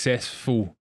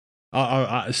successful,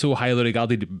 or so highly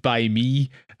regarded by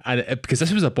me, and because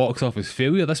this was a box office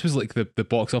failure. This was like the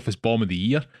box office bomb of the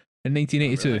year in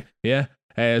 1982. Oh, really? Yeah.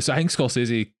 So I think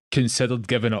Scorsese considered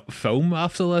giving up film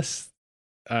after this,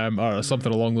 or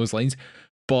something along those lines.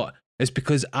 But it's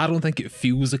because I don't think it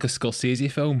feels like a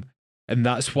Scorsese film, and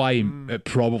that's why it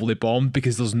probably bombed,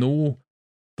 because there's none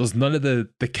of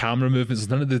the camera movements, there's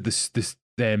none of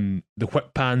the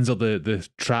whip pans or the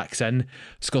tracks in.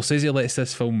 Scorsese lets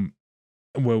this film,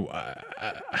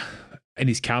 in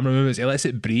his camera movements, he lets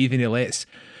it breathe, and he lets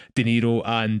De Niro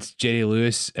and Jerry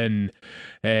Lewis and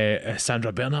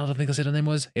Sandra Bernhard, I think I said her name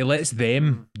was. He lets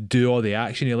them do all the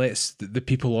action. He lets the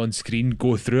people on screen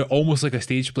go through it almost like a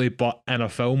stage play, but in a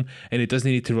film, and he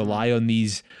doesn't need to rely on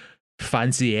these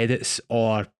fancy edits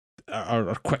or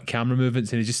quick camera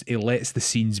movements, and he lets the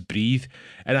scenes breathe.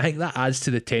 And I think that adds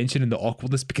to the tension and the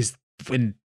awkwardness, because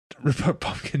when Rupert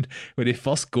Pupkin, when he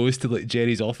first goes to like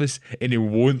Jerry's office and he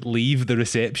won't leave the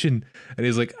reception, and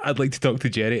he's like, "I'd like to talk to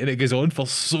Jerry," and it goes on for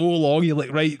so long. You're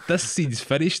like, right, this scene's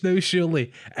finished now,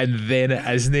 surely, and then it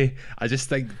isn't. I just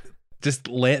think just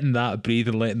letting that breathe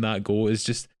and letting that go is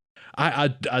just. I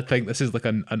think this is like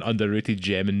an underrated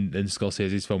gem in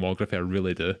Scorsese's filmography. I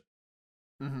really do.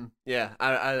 Yeah,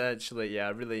 I actually, I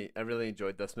really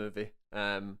enjoyed this movie.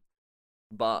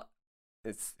 But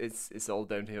it's all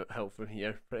downhill from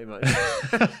here, pretty much.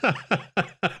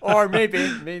 Or maybe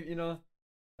you know.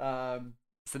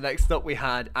 So next up we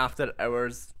had After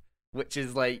Hours, which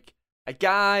is like a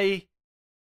guy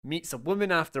meets a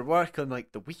woman after work on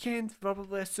like the weekend,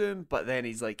 probably assume, but then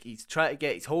he's trying to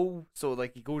get his hole, so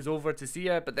like he goes over to see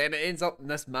her, but then it ends up in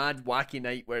this mad wacky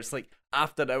night where it's like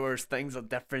after hours, things are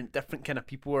different kind of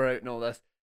people are out and all this,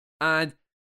 and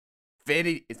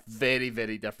it's very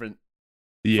very different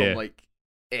from like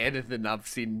anything I've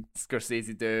seen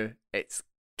Scorsese do. It's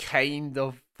kind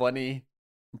of funny,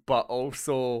 but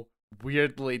also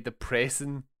weirdly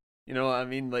depressing. You know what I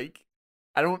mean? Like,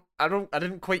 I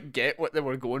didn't quite get what they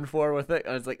were going for with it.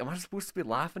 I was like, am I supposed to be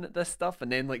laughing at this stuff?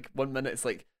 And then like 1 minute it's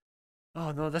like,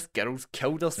 oh no, this girl's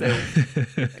killed herself.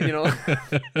 You know?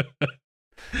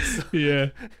 So, yeah.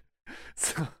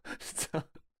 So,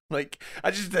 like,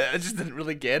 I just didn't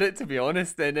really get it, to be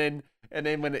honest. And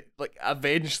then when it like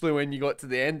eventually when you got to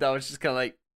the end, I was just kind of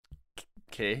like,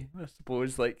 okay, I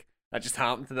suppose like that just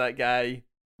happened to that guy,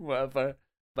 whatever.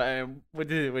 But what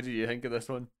did you think of this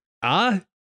one? I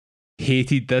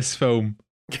hated this film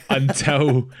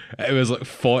until it was like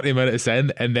 40 minutes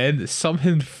in, and then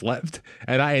something flipped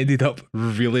and I ended up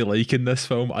really liking this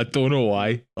film. I don't know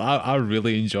why. I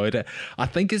really enjoyed it. I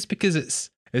think it's because it's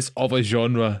of a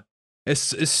genre.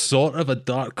 It's sort of a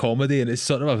dark comedy, and it's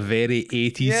sort of a very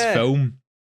 80s film.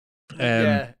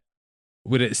 Where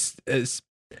it's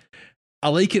I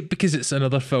like it because it's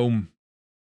another film.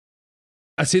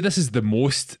 I say this is the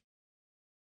most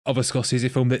of a Scorsese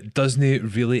film that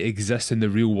doesn't really exist in the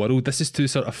real world. This is too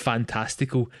sort of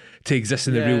fantastical to exist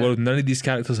in the real world. None of these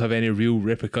characters have any real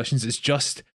repercussions. It's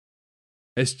just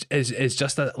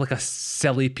like a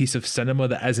silly piece of cinema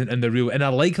that isn't in the real. And I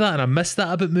like that, and I miss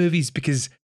that about movies because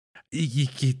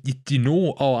you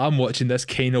know, oh, I'm watching this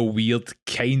kind of weird,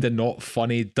 kind of not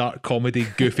funny, dark comedy,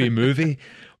 goofy movie,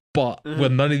 but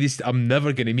with none of these, I'm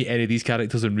never going to meet any of these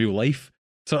characters in real life,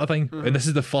 sort of thing. And this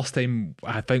is the first time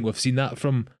I think we've seen that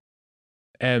from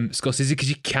Scorsese, because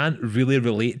you can't really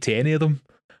relate to any of them.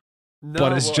 No,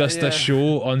 but it's just a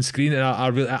show on screen, and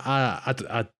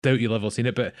I doubt you'll ever seen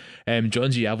it. But John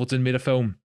G. Avildsen made a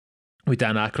film with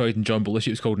Dan Aykroyd and John Belushi.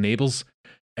 It was called Neighbours,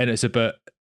 and it's about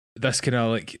this kind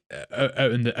of like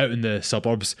out in the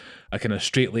suburbs, a kind of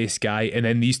straight-laced guy, and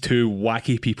then these two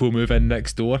wacky people move in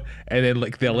next door, and then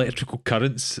like the electrical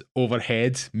currents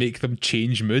overhead make them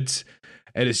change moods,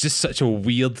 and it's just such a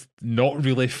weird, not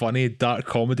really funny dark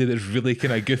comedy that's really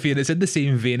kind of goofy, and it's in the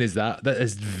same vein as that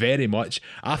is very much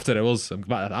After Hours.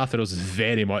 After Hours is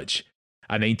very much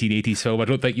a 1980s film. I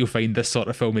don't think you'll find this sort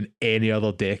of film in any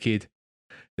other decade.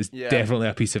 It's definitely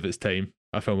a piece of its time.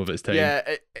 A film of its time.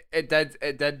 Yeah, it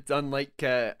did. Unlike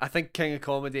I think King of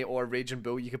Comedy or Raging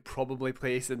Bull, you could probably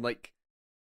place in like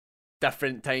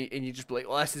different time, and you just be like,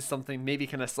 well, this is something maybe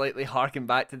kind of slightly harken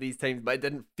back to these times, but it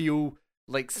didn't feel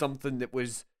like something that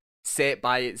was set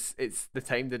by it's the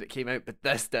time that it came out. But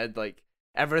this did, like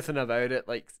everything about it,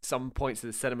 like some points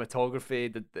of the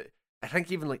cinematography, the I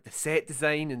think even like the set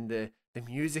design and the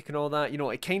music and all that. You know,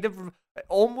 it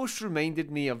almost reminded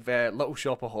me of Little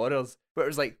Shop of Horrors, where it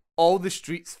was like all the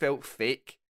streets felt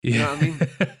fake. You know what I mean?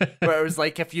 Where it was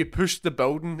like if you pushed the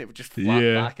building, it would just flap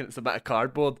back and it's a bit of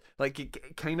cardboard. Like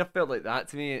it kind of felt like that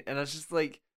to me, and I was just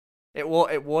like, it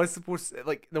was supposed to,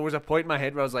 like there was a point in my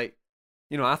head where I was like,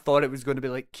 you know, I thought it was going to be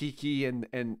like Kiki and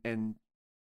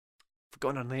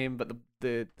forgotten her name, but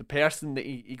the person that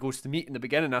he goes to meet in the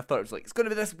beginning, I thought it was like it's going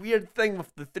to be this weird thing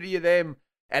with the three of them,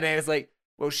 and then I was like,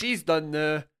 well, she's done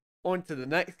now. On to the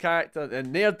next character,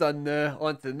 and they're done now.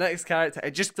 On to the next character.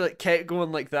 It just like kept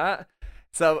going like that.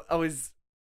 So I was,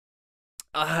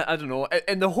 I don't know,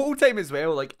 and the whole time as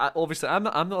well. Like, obviously,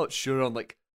 I'm not sure on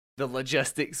like the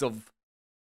logistics of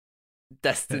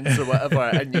distance or whatever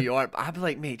in New York. But I'd be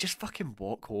like, mate, just fucking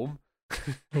walk home,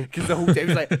 because the whole time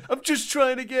was like, I'm just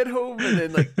trying to get home, and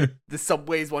then like the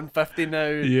subway's 150 now,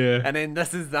 and then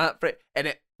this is that, and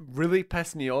it really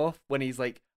pissed me off when he's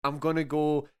like, I'm gonna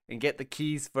go and get the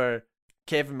keys for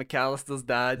Kevin McAllister's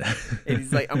dad, and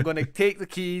he's like, I'm gonna take the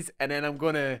keys and then I'm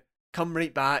gonna come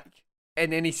right back,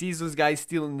 and then he sees those guys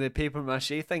stealing the paper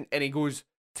mache thing, and he goes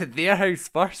to their house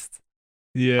first.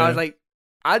 I was like,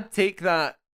 I'd take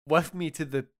that with me to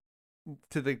the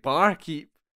barkeep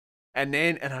And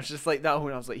I was just like, that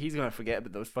when I was like, he's gonna forget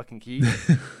about those fucking keys.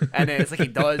 And then it's like he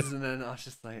does, and then I was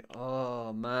just like,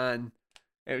 oh man,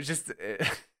 it was just.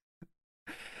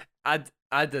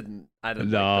 I didn't like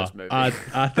this movie.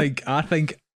 I think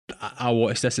I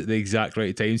watched this at the exact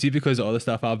right time. See, because of all the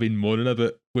stuff I've been moaning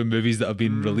about with movies that have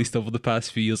been released over the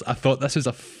past few years, I thought this was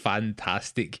a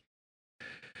fantastic,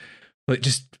 like,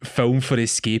 just film for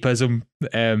escapism.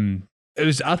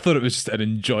 I thought it was just an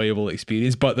enjoyable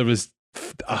experience, but there was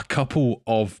a couple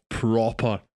of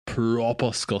proper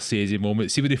Scorsese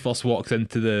moments. See when he first walks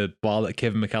into the bar that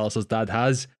Kevin McAllister's dad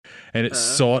has, and it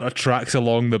sort of tracks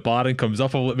along the bar and comes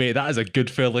up. I'm like, mate, that is a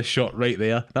Goodfellas shot right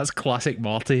there. That's classic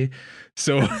Marty.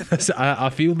 So I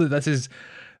feel that this is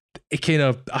it.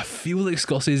 I feel like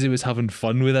Scorsese was having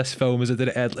fun with this film as it did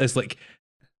it. It's like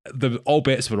all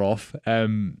bets were off,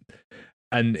 and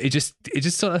it just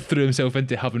sort of threw himself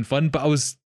into having fun. But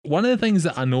one of the things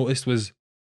that I noticed was,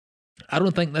 I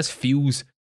don't think this feels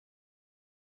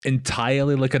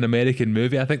entirely like an American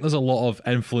movie. I think there's a lot of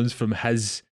influence from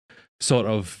his sort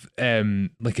of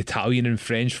like Italian and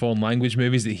French foreign language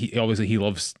movies that he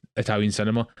loves Italian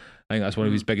cinema. I think that's one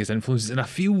of his biggest influences. And I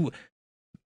feel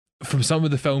from some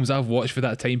of the films I've watched for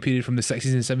that time period from the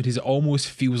 60s and 70s, it almost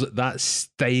feels like that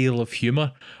style of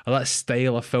humour or that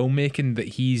style of filmmaking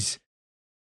that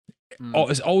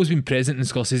it's always been present in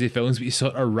Scorsese films, but he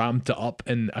sort of ramped it up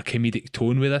in a comedic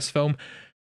tone with this film.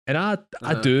 And I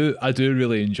do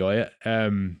really enjoy it.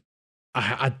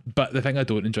 But the thing I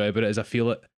don't enjoy about it is I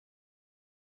feel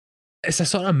it's a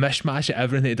sort of mishmash of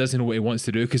everything. He doesn't know what he wants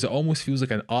to do, because it almost feels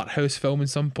like an art house film in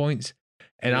some points.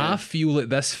 And I feel like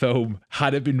this film,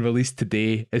 had it been released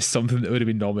today, is something that would have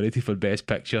been nominated for Best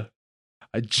Picture.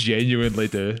 I genuinely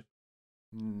do.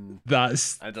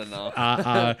 I don't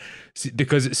know.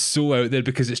 Because it's so out there,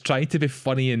 because it's trying to be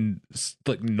funny in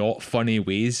like not funny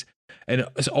ways, and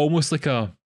it's almost like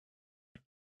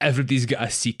everybody's got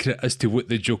a secret as to what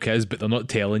the joke is, but they're not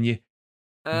telling you.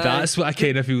 That's what I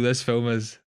kind of feel this film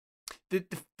is.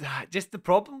 Just the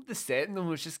problem with the setting them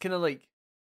was just kind of like,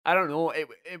 I don't know,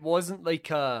 it wasn't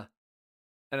like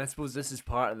and I suppose this is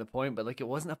part of the point, but like it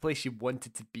wasn't a place you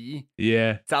wanted to be.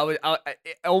 Yeah. So it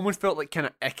almost felt like kind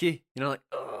of icky, you know, like,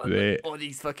 all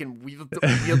these fucking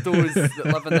weirdos that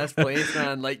live in this place,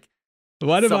 man. Like,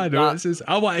 one of my notes is,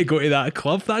 I want to go to that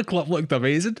club. That club looked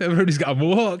amazing. Everybody's got a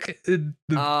mohawk and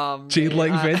the chain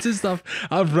link fence and stuff.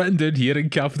 I've written down here in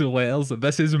capital letters that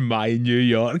this is my New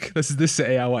York. This is the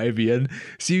city I want to be in.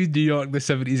 See New York the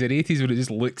 70s and 80s when it just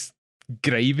looks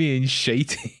grimy and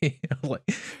shitey. Like,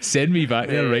 send me back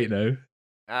there right now.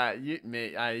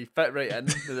 You fit right in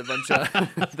with a bunch of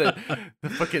the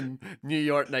fucking New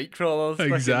York night crawlers.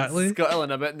 Exactly. Scuttling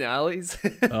a bit in the alleys.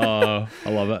 Oh, I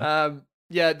love it.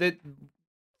 Yeah, the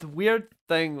weird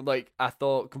thing, like, I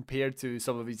thought compared to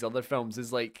some of his other films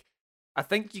is, like, I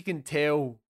think you can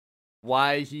tell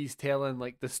why he's telling,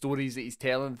 like, the stories that he's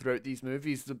telling throughout these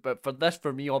movies. But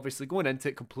for me, obviously, going into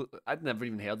it completely, I'd never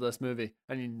even heard of this movie.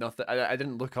 I knew nothing. I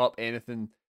didn't look up anything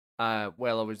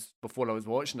before I was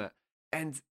watching it.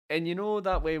 And you know,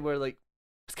 that way where, like,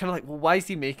 it's kind of like, well, why is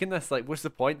he making this? Like, what's the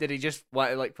point? Did he just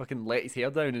want to, like, fucking let his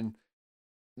hair down and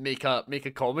make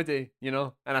a comedy, you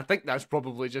know? And I think that's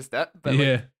probably just it. But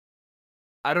yeah, like,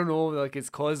 I don't know, like, it's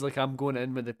cause like I'm going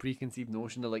in with the preconceived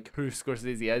notion of like who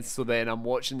Scorsese is, so then I'm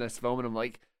watching this film and I'm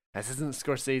like, this isn't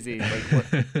Scorsese.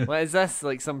 Like, what is this?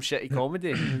 Like some shitty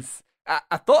comedy?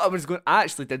 I thought I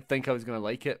actually did think I was gonna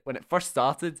like it when it first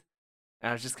started. And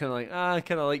I was just kind of like, I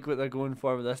kind of like what they're going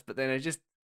for with this, but then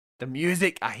the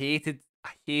music, I hated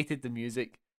the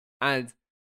music, and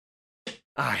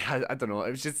I don't know.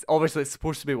 It was just, obviously it's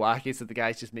supposed to be wacky, so the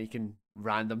guy's just making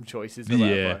random choices or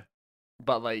whatever. Yeah.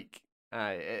 But like,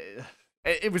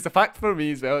 it was a fact for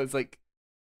me as well. It's like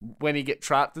when he get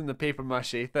trapped in the paper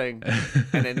mache thing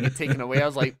and then get taken away. I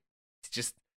was like,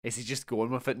 is he just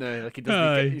going with it now? Like,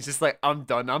 he's just like, I'm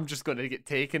done. I'm just going to get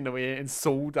taken away and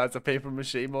sold as a paper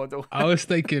mache model. I was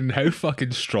thinking, how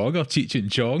fucking strong are Cheech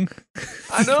and Chong?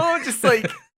 I know, just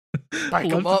like, back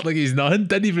him up like he's nothing.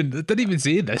 Didn't even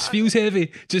say this feels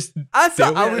heavy. Just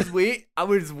I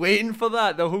was waiting for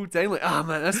that the whole time. Like,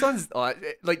 man, this one's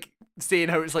like saying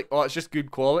how it's like, it's just good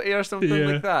quality or something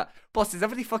like that. Plus, is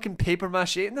everybody fucking paper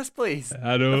mache in this place?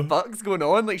 I know. What the fuck's going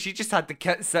on? Like, she just had the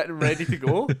kit sitting ready to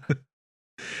go.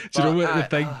 Do you know what the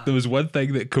thing? There was one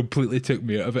thing that completely took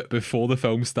me out of it before the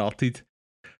film started,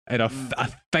 and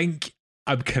I think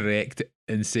I'm correct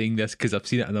in saying this because I've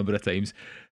seen it a number of times.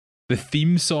 The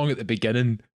theme song at the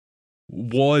beginning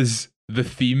was the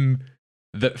theme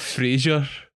that Frasier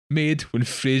made when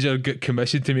Frasier got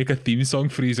commissioned to make a theme song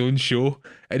for his own show,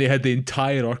 and he had the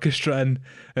entire orchestra in,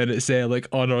 and it said like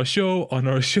on our show,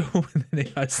 and then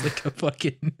he has like a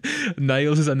fucking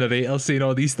Niles as a narrator saying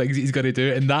all these things that he's gonna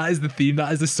do, and that is the theme,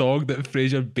 that is the song that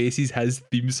Frasier bases his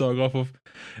theme song off of,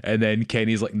 and then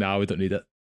Kenny's like, nah, we don't need it.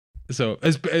 So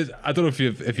I don't know if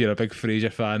you're a big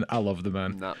Frasier fan. I love the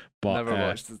man. Nah, but never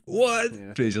watched it. What?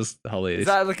 Yeah. Frasier's hilarious. Is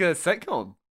that like a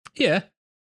sitcom? Yeah.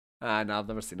 No, I've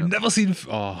never seen it. Never seen.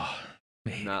 Oh,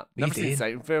 mate. Nah, never seen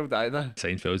Seinfeld either.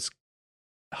 Seinfeld's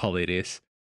hilarious.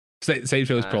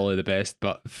 Seinfeld's probably the best,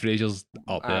 but Frasier's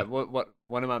up there.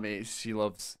 One of my mates, she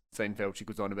loves Seinfeld. She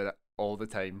goes on about it all the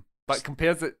time. But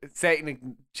compares it, second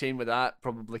in chain with that,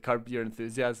 probably Curb Your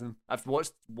Enthusiasm. I've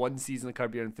watched one season of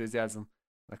Curb Your Enthusiasm.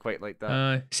 I quite like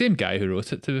that. Same guy who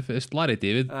wrote it, to be fair. Larry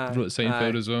David wrote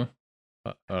Seinfeld as well.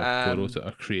 Or co-wrote it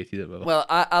or created it. Well,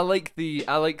 I like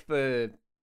the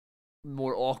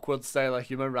more awkward style of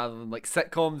humor rather than like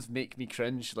sitcoms make me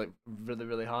cringe like really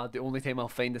really hard. The only time I'll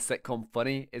find a sitcom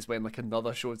funny is when like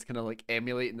another show is kind of like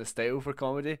emulating the style for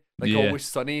comedy. Like Always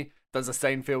Sunny does a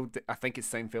Seinfeld. I think it's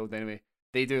Seinfeld anyway.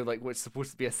 They do like what's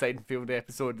supposed to be a Seinfeld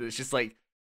episode that's just like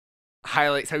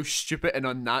highlights how stupid and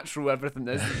unnatural everything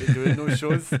is that they do in those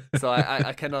shows. So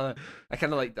I kind of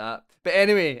like that. But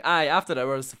anyway, After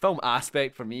Hours, the film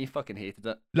aspect for me, fucking hated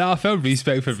it. Nah, I felt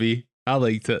respect for me. I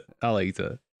liked it.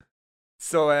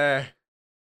 So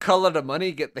Colour of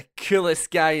Money, get the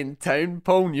coolest guy in town,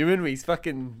 Paul Newman with his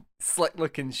fucking slick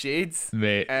looking shades.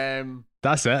 Mate.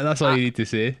 That's it. That's all you need to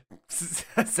say.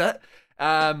 That's it.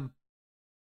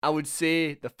 I would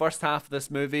say the first half of this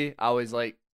movie, I was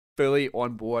like fully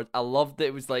on board. I loved that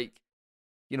it was like,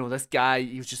 you know, this guy,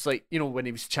 he was just like, you know, when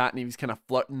he was chatting, he was kind of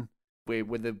flirting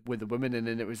with the women, and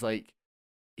then it was like,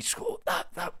 he just go,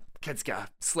 that kid's got a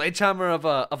sledgehammer of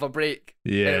a break.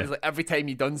 Yeah. And it was like every time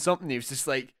he done something, he was just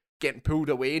like getting pulled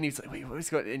away, and he was like, wait, what's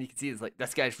going on? And you can see it's like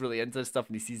this guy's really into this stuff,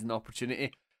 and he sees an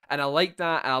opportunity. And I liked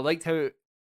that, and I liked how,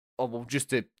 oh, well, just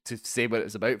to say what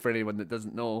it's about for anyone that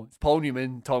doesn't know, it's Paul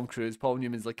Newman, Tom Cruise. Paul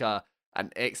Newman's like an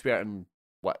expert in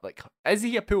what, like, is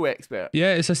he a pool expert?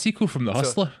 Yeah, it's a sequel from The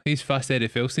Hustler. He's Fast Eddie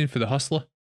Felstein for The Hustler.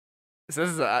 So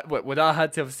this is would I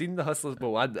had to have seen The Hustler?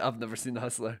 Well, I've never seen The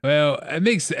Hustler. Well, it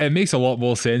makes a lot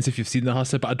more sense if you've seen The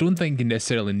Hustler, but I don't think you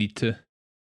necessarily need to.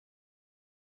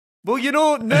 Well, you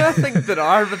know, now I think there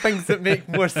are the things that make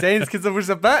more sense, because there was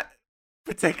a bit,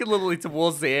 particularly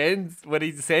towards the end, when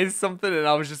he says something, and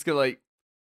I was just going like,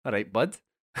 all right, bud.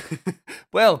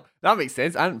 Well, that makes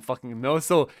sense. I didn't fucking know.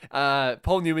 So,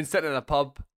 Paul Newman sitting in a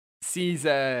pub, sees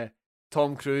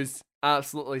Tom Cruise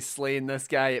absolutely slaying this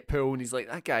guy at pool, and he's like,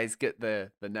 that guy's got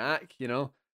the knack, you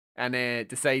know, and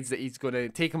decides that he's going to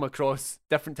take him across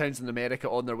different towns in America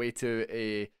on their way to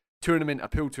a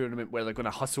pool tournament where they're going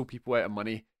to hustle people out of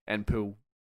money in pool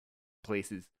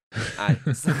places. I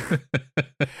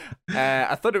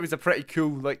thought it was a pretty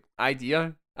cool like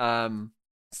idea.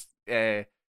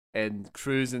 And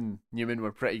Cruise and Newman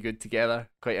were pretty good together,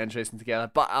 quite interesting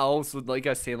together. But I also, like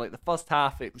I was saying, like the first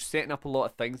half, it was setting up a lot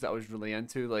of things that I was really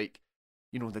into, like,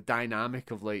 you know, the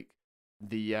dynamic of like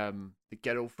the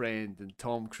girlfriend and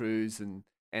Tom Cruise and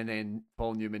then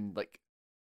Paul Newman, like,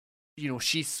 you know,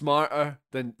 she's smarter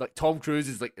than, like, Tom Cruise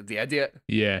is like the idiot.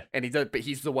 Yeah. And but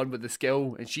he's the one with the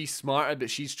skill, and she's smarter, but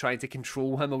she's trying to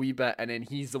control him a wee bit, and then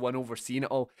he's the one overseeing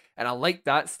it all. And I like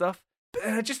that stuff. But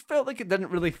I just felt like it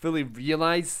didn't really fully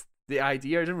realise the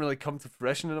idea. It didn't really come to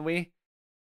fruition in a way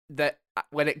that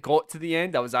when it got to the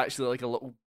end, I was actually like a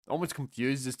little almost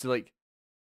confused as to like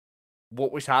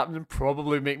what was happening.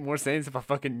 Probably make more sense if I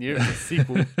fucking knew it was a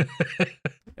sequel.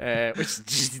 Which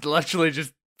just literally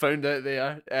just found out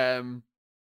there.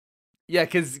 Yeah,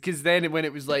 because then when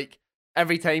it was like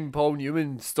every time Paul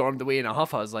Newman stormed away in a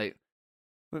huff, I was like,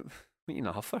 what you in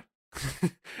a huffer?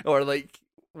 Or like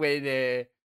when it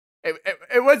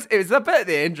was a bit at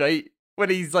the end, right? When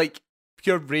he's like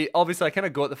pure rage. Obviously, I kind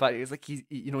of got the fact he was like he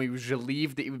was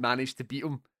relieved that he managed to beat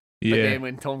him. Yeah. But then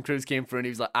when Tom Cruise came through and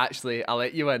he was like, actually, I'll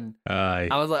let you in. Aye.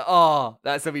 I was like, oh,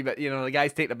 that's a wee bit, you know, the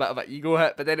guy's taking a bit of an ego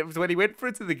hit. But then it was when he went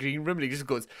through to the green room and he just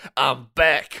goes, I'm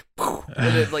back.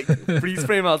 And then like freeze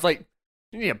frame, I was like,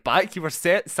 you're back. You were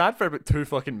sad for about 2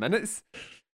 fucking minutes.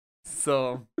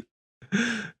 So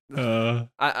I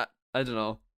don't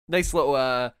know. Nice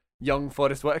little young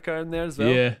Forrest Whitaker in there as well.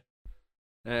 Yeah.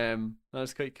 That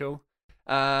was quite cool.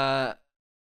 But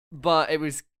it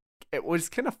was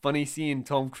kind of funny seeing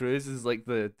Tom Cruise as like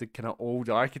the kind of old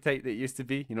archetype that he used to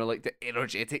be, you know, like the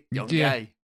energetic young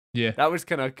guy. Yeah. That was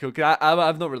kind of cool.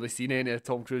 I've not really seen any of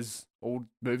Tom Cruise's old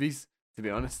movies, to be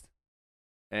honest.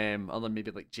 Other than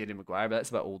maybe like Jerry Maguire, but that's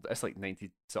a bit old. It's like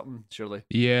 90 something, surely.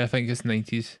 Yeah, I think it's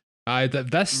 90s.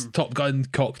 This Top Gun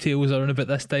cocktails are on about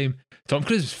this time. Tom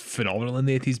Cruise was phenomenal in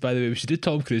the 80s, by the way. We should do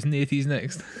Tom Cruise in the 80s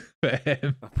next. But,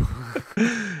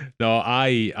 no,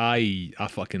 I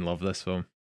fucking love this film.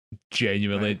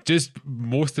 Genuinely. Right. Just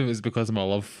most of it is because of my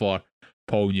love for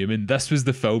Paul Newman. This was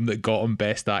the film that got him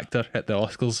Best Actor at the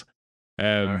Oscars.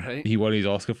 Alright. He won his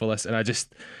Oscar for this, and I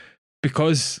just,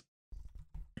 because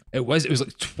it was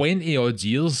like 20 odd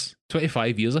years,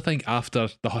 25 years, I think, after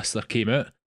The Hustler came out,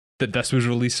 that this was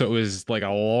released. So it was like a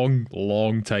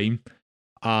long time.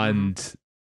 And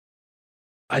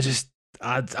I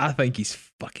think he's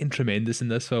fucking tremendous in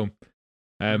this film.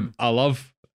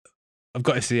 I've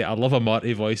got to say, I love a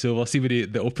Marty voiceover. See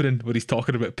when the opening where he's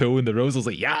talking about pulling the rules, I was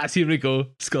like, yes, here we go,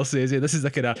 Scorsese. This is the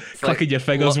kind of clicking your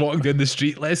fingers walking down the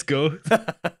street. Let's go.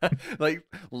 Like,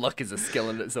 luck is a skill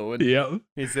in its own. Yeah.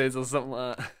 He says, or something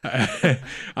like that.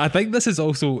 I think this is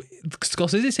also,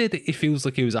 Scorsese said that he feels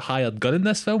like he was a hired gun in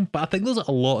this film, but I think there's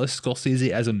a lot of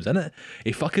Scorsese-isms in it.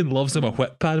 He fucking loves him a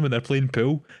whip pan when they're playing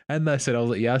pool in this, and I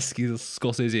was like, yes,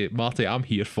 Scorsese, Marty, I'm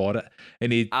here for it.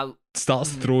 And he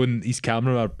starts throwing his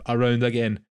camera around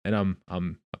again, and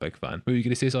I'm a big fan. What were you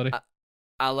going to say, sorry?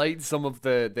 I liked some of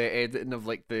the editing of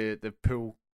like the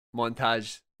pool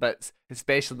montage bits,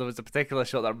 especially there was a particular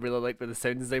shot that I really liked with the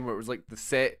sound design where it was like the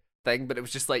set thing, but it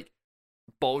was just like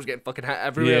balls getting fucking hit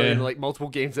everywhere in like multiple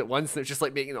games at once, and it was just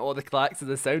like making all the clacks of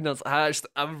the sound. I was like,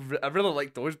 I really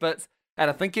liked those bits, and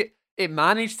I think it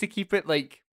managed to keep it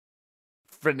like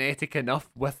frenetic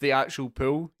enough with the actual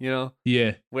pool, you know?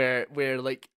 Yeah. Where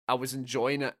like I was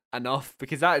enjoying it enough,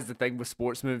 because that is the thing with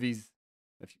sports movies.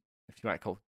 If you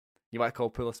might call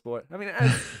pool a sport. I mean, it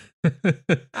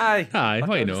is. Aye,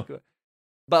 why not?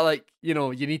 But like, you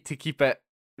know, you need to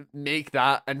make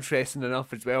that interesting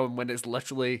enough as well. And when it's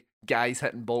literally guys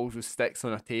hitting balls with sticks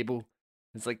on a table,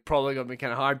 it's like probably gonna be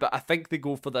kind of hard. But I think they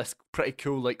go for this pretty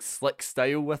cool, like slick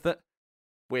style with it,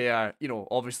 where, you know,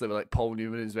 obviously with like Paul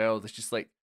Newman as well, there's just like,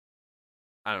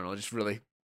 I don't know, just really.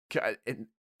 And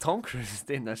Tom Cruise is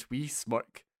doing this wee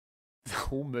smirk the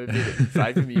whole movie that's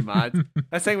driving me mad.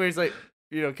 That thing where he's like,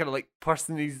 you know, kind of like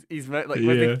pursing his mouth, like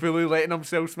really fully letting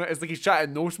himself smile. It's like he's trying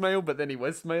to no smile, but then he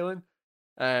was smiling.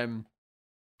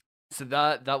 So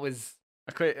that was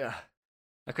I quite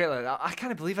like that. I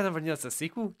can't believe I never knew it's a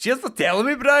sequel. Cheers for telling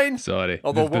me, Brian. Sorry.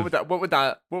 Although what would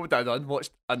I have done?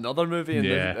 Watched another movie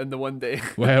in the one day.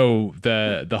 Well,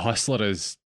 the Hustler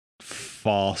is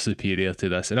far superior to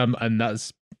this, and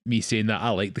that's me saying that I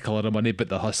like The Colour of Money, but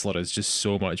The Hustler is just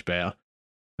so much better.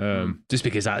 Just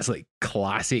because that's like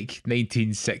classic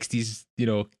 1960s, you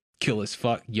know, cool as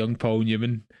fuck, young Paul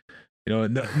Newman. You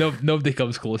know, nobody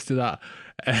comes close to that.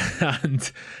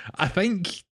 And I think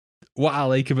what I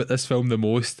like about this film the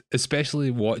most, especially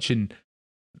watching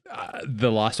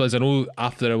the last ones, I know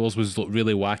After Hours was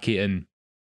really wacky and,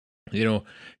 you know,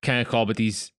 kind of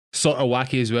comedies, sort of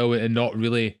wacky as well, and not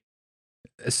really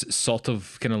sort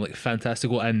of kind of like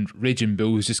fantastical, and Raging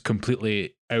Bull is just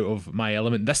completely out of my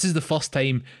element. This is the first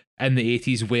time in the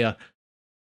 80s where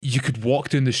you could walk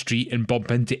down the street and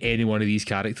bump into any one of these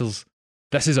characters.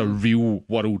 This is a real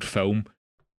world film,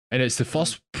 and it's the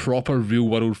first proper real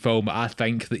world film I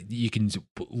think that you can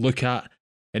look at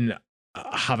and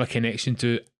have a connection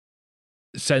to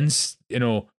since, you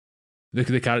know,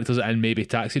 the characters in maybe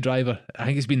Taxi Driver. I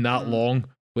think it's been that long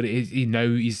where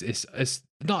it's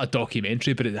not a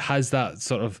documentary, but it has that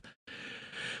sort of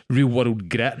real world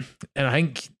grit. And I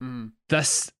think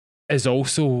this is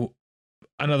also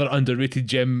another underrated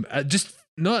gem, just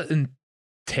not in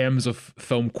terms of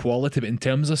film quality, but in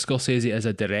terms of Scorsese as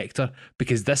a director,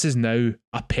 because this is now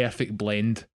a perfect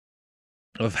blend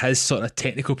of his sort of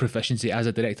technical proficiency as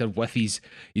a director with his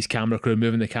camera crew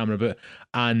moving the camera about,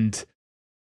 and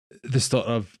the sort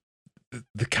of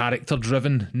the character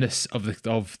drivenness of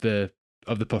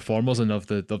the performers and of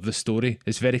the story.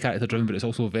 It's very character driven, but it's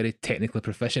also very technically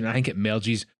proficient. I think it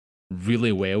merges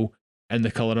really well in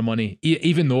The Colour of Money,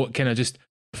 even though it kind of just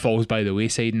falls by the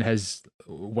wayside in his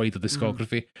wider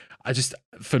discography.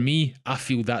 For me, I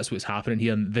feel that's what's happening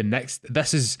here. And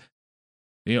this is,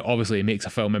 you know, obviously it makes a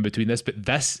film in between this, but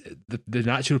the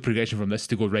natural progression from this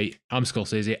to go, right, I'm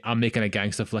Scorsese, I'm making a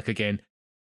gangster flick again,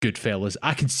 Goodfellas.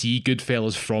 I can see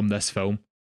Goodfellas from this film,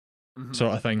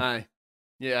 sort of thing. Aye,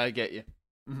 yeah, I get you.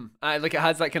 Aye, like it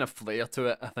has that kind of flair to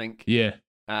it, I think. Yeah.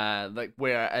 Like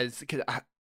where it is, because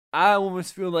I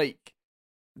almost feel like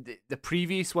the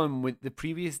previous one, with the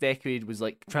previous decade, was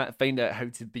like trying to find out how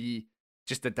to be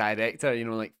just a director, you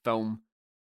know, like film,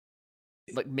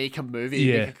 like make a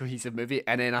movie, make a cohesive movie,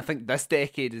 and then I think this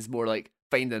decade is more like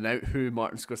finding out who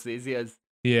Martin Scorsese is.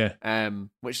 Yeah.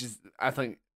 Which is, I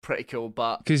think, pretty cool.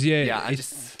 But because yeah, I it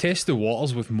just tests the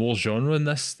waters with more genre in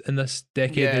this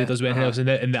decade than yeah, it does with anything else.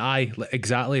 In the eye, like,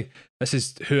 exactly. This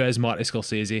is who is Martin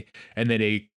Scorsese, and then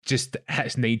he just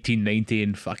hits 1990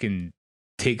 and fucking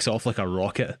takes off like a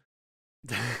rocket.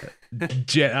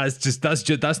 That's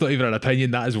not even an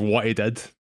opinion. That is what he did.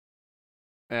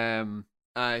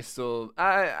 So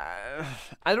I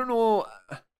don't know.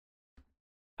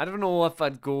 I don't know if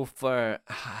I'd go for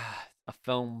a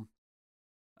film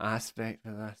aspect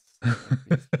of this.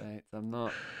 Aspect. I'm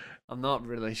not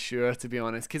really sure, to be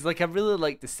honest, because like I really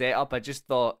liked the setup. I just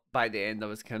thought by the end I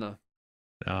was kind of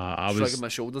shrugging my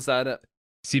shoulders at it.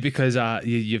 See, because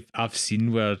I've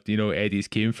seen where Eddie's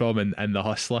came from and the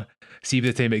Hustler. See, by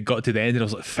the time it got to the end, and I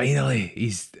was like, finally,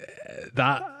 he's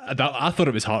that. I thought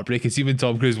it was heartbreaking. See, when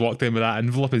Tom Cruise walked in with that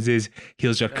envelope and says,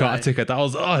 "Here's your cut ticket," I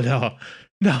was, oh no,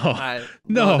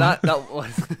 no. That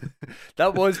was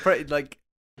that was pretty like.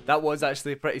 That was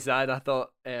actually pretty sad. I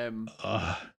thought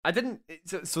I didn't.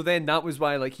 So then that was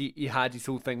why like he had his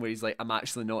whole thing where he's like, I'm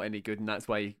actually not any good, and that's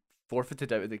why he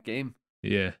forfeited out of the game.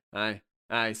 Yeah. Aye.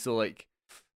 So like,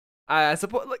 I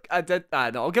suppose like I did.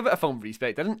 I'll give it a film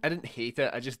respect. I didn't hate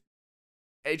it.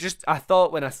 I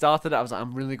thought when I started it, I was like,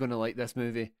 I'm really going to like this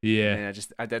movie. Yeah. And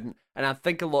I didn't. And I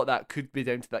think a lot of that could be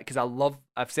down to that because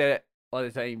I've said it all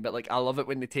the time, but like I love it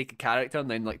when they take a character and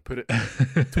then like put it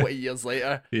 20 years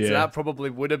later. Yeah. So that probably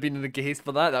would have been the case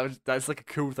for that. That's like a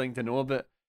cool thing to know about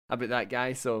that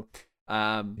guy. So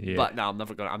yeah. But no, I'm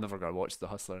never gonna watch The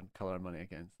Hustler and Color of Money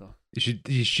again. So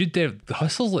you should The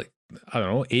Hustler's like, I don't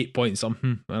know, 8 point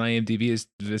something on IMDb.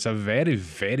 It's a very,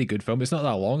 very good film. It's not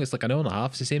that long. It's like an hour and a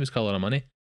half. It's the same as Color of Money.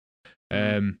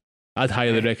 I'd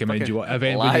highly recommend you.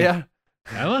 Liar.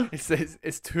 Emma?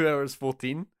 It's 2 hours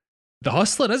 14. The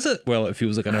Hustler, is it? Well, it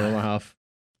feels like an hour and a half.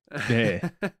 Yeah.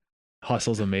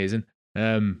 Hustler's amazing.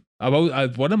 One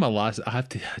of my last, I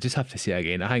just have to say it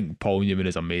again. I think Paul Newman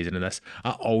is amazing in this.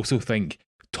 I also think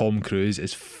Tom Cruise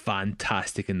is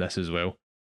fantastic in this as well.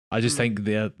 I just think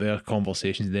their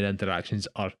conversations, their interactions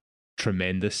are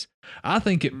tremendous. I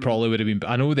think it probably would have been.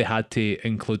 I know they had to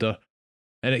include her,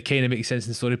 and it kind of makes sense in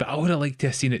the story. But I would have liked to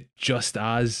have seen it just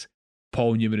as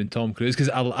Paul Newman and Tom Cruise, because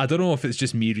I don't know if it's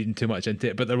just me reading too much into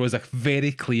it, but there was a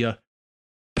very clear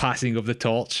passing of the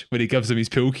torch when he gives him his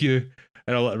pool cue,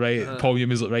 and I'm like, right, Paul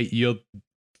Newman's like, right, you're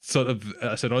sort of,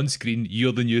 I said on screen,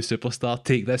 you're the new superstar,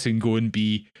 take this and go and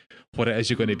be what it is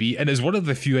you're going to be. And it's one of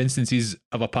the few instances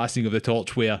of a passing of the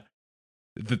torch where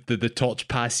the torch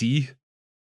passee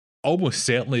almost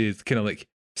certainly kind of like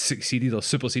succeeded or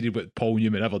superseded what Paul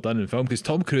Newman ever done in film, because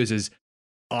Tom Cruise is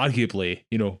arguably,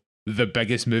 the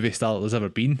biggest movie star there's ever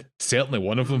been, certainly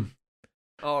one of them.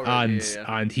 Oh, right,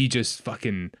 and he just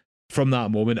fucking, from that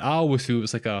moment, I always feel it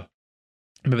was like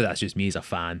maybe that's just me as a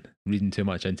fan reading too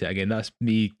much into it again. That's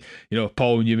me,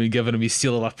 Paul Newman giving him his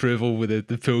seal of approval with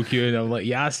the full cue, and I'm like,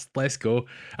 yes, let's go.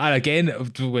 And again,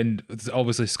 when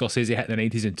obviously Scorsese hit the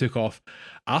 90s and took off,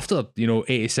 after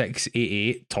 86,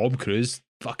 88, Tom Cruise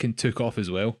fucking took off as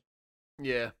well.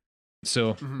 Yeah.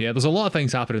 So yeah, there's a lot of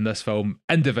things happening in this film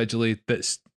individually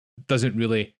that doesn't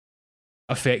really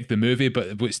affect the movie,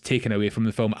 but what's taken away from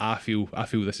the film, I feel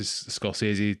this is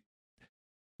Scorsese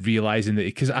realizing that,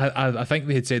 because I think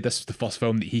they had said this was the first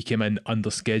film that he came in under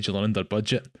schedule and under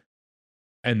budget,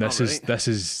 and this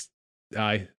is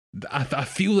I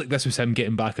feel like this was him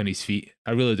getting back on his feet.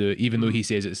 I really do, even though he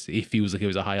says he feels like he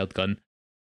was a hired gun.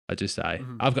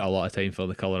 I've got a lot of time for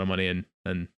The Color of Money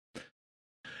and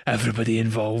everybody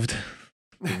involved.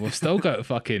 We've still got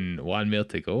fucking one more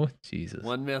to go. Jesus.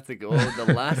 One more to go.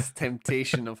 The Last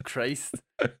Temptation of Christ.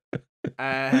 What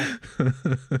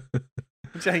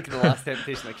do you think of The Last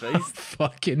Temptation of Christ? I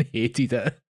fucking hated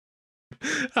it.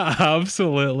 I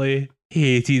absolutely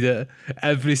hated it.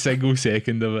 Every single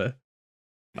second of it.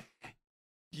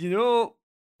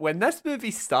 When this movie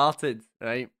started,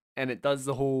 right, and it does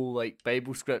the whole like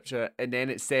Bible scripture, and then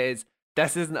it says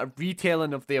this isn't a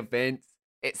retelling of the events,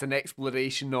 it's an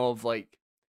exploration of like,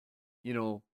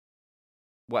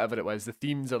 whatever it was. The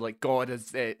themes are like God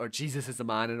is or Jesus is a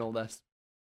man and all this.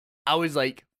 I was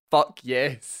like, fuck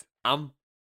yes, I'm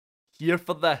here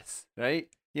for this, right?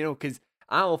 Because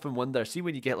I often wonder, see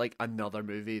when you get like another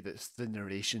movie that's the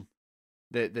narration,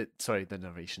 the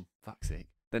narration, fuck's sake,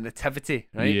 the nativity,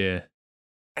 right? Yeah.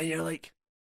 And you're like,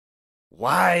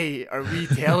 why are we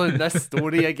telling this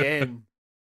story again?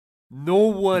 No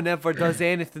one ever does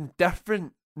anything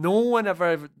different. No one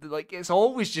ever, like, it's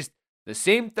always just the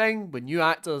same thing with new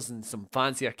actors and some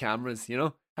fancier cameras,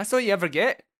 That's all you ever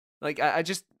get. Like,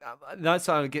 that's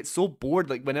how I get so bored.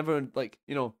 Like, whenever, like,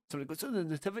 somebody goes, oh, the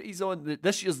Nativity's on.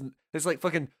 This year's, it's like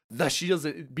fucking this year's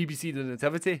BBC The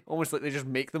Nativity. Almost like they just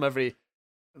make them every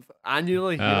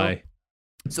annually, you know.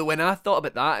 So when I thought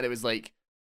about that, and it was like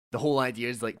the whole idea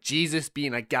is like Jesus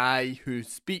being a guy who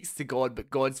speaks to God, but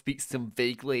God speaks to him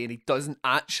vaguely, and he doesn't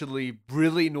actually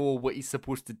really know what he's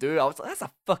supposed to do. I was like, that's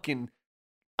a fucking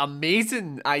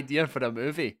amazing idea for a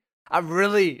movie. I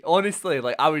really, honestly,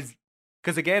 like, I was,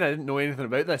 because again, I didn't know anything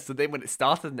about this. So then when it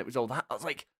started and it was all that, I was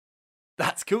like,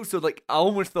 that's cool. So like, I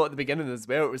almost thought at the beginning as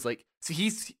well, it was like, so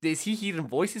is he hearing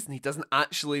voices and he doesn't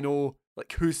actually know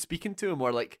like who's speaking to him,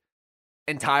 or like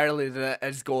entirely that it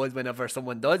is God whenever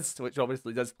someone does, which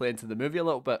obviously does play into the movie a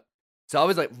little bit. So I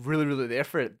was like really, really there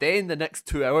for it. Then the next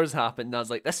 2 hours happened and I was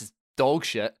like, this is dog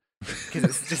shit. Because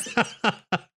it's just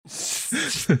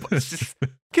it's just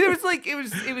cause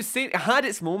it was saying, it had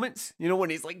its moments, you know, when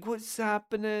he's like, what's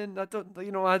happening? I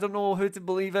don't know who to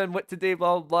believe in, what to do,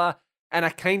 blah, blah, blah. And I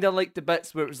kind of liked the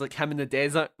bits where it was like him in the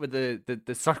desert with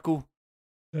the circle.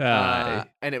 And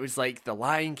it was like the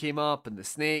lion came up and the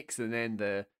snakes and then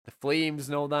the flames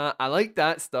and all that. I liked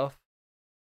that stuff.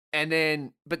 And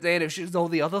then, but then it was just all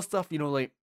the other stuff, you know,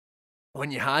 like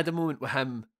when you had a moment with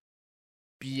him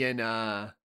being,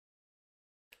 what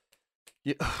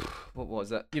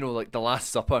was it? You know, like the Last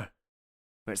Supper,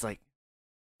 where it's like,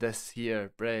 this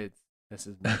here bread, this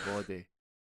is my body.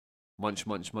 Munch,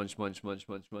 munch, munch, munch, munch,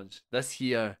 munch, munch. This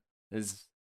here is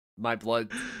my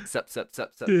blood. Sip, sip,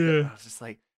 sip, sip. Yeah. I was just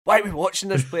like, why are we watching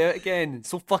this play out again? It's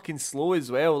so fucking slow as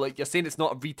well. Like, you're saying it's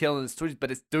not a retelling of the stories, but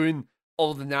it's doing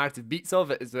all the narrative beats of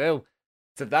it as well.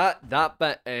 So that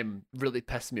bit really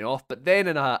pissed me off. But then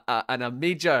in a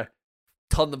major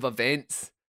turn of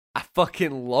events, I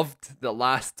fucking loved the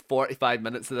last 45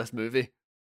 minutes of this movie.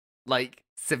 Like,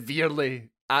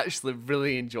 severely, actually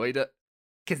really enjoyed it.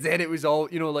 Because then it was all,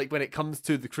 you know, like when it comes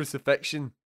to the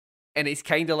crucifixion, and he's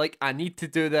kind of like, I need to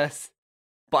do this,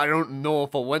 but I don't know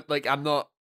if I want, like, I'm not,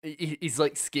 he's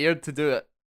like scared to do it.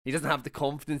 He doesn't have the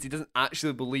confidence. He doesn't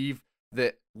actually believe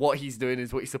that what he's doing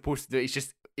is what he's supposed to do. It's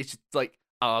just like,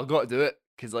 oh, I've got to do it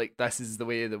because like this is the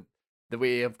way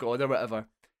of God or whatever.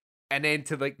 And then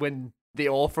to like when they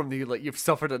offer him, they like, you've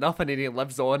suffered enough, and then he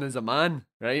lives on as a man,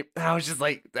 right? And I was just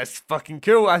like, that's fucking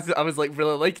cool. I was like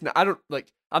really liking it.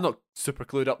 I'm not super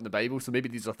clued up in the Bible, so maybe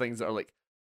these are things that are like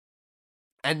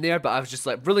in there, but I was just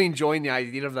like really enjoying the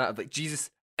idea of that, of like Jesus,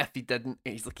 if he didn't,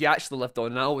 and he's like, he actually lived on,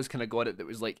 and I always kind of got it that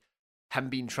was like him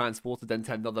being transported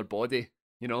into another body,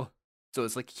 you know? So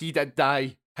it's like he did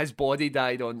die, his body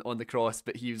died on the cross,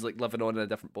 but he was like living on in a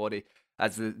different body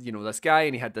as the, you know, this guy,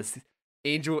 and he had this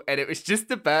angel, and it was just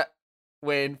a bit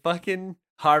when fucking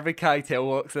Harvey Keitel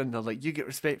walks in, they're like, you get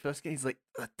respect for this guy. He's like,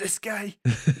 this guy?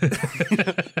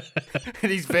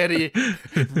 And he's very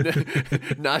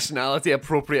nationality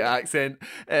appropriate accent.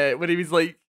 When he's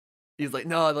like,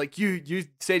 no, like you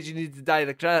said you needed to die on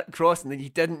the cross, and then you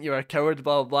didn't, you were a coward,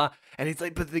 blah, blah, blah. And he's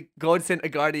like, but God sent a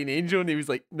guardian angel, and he was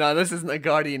like, no, this isn't a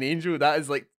guardian angel, that is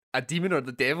like a demon or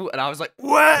the devil. And I was like,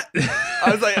 what?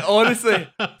 I was like, honestly,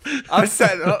 I was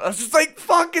sitting up, I was just like,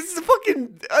 fuck, it's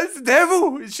the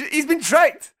devil. He's been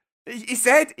tricked. He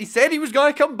said he was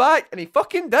gonna come back, and he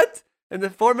fucking did in the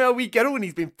form of a wee girl, and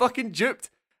he's been fucking duped.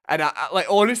 And I like,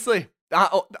 honestly,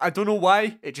 I don't know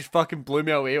why, it just fucking blew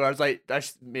me away, where I was like,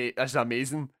 that's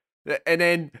amazing. And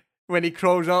then when he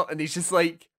crawls up and he's just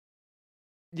like,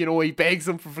 you know, he begs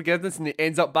him for forgiveness, and he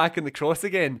ends up back on the cross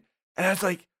again. And I was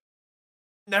like,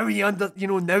 now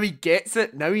now he gets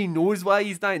it. Now he knows why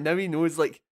he's dying. Now he knows,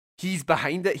 like, he's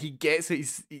behind it. He gets it.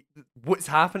 What's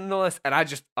happening in all this. And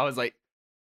I was like,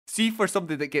 see, for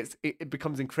something that it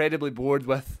becomes incredibly bored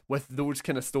with those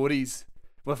kind of stories,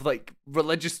 with like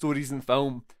religious stories in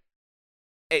film,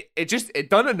 it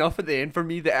done enough at the end for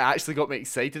me that it actually got me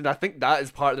excited. And I think that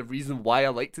is part of the reason why I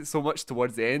liked it so much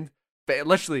towards the end. But it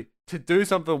literally, to do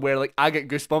something where like I get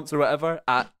goosebumps or whatever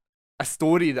at a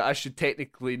story that I should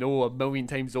technically know a million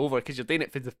times over, because you're doing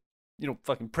it for the, you know,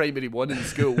 fucking primary one in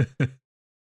school.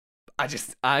 I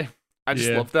just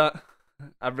love that.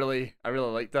 I really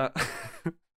like that.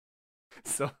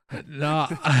 So no,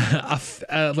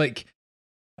 I like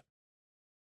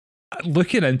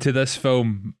looking into this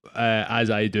film as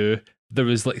I do. There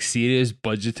was like serious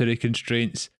budgetary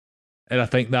constraints, and I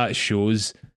think that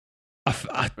shows.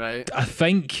 Right. I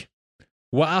think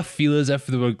what I feel as if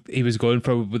he was going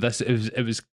for with this, it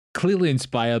was clearly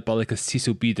inspired by like a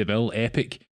Cecil B. DeMille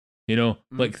epic, you know,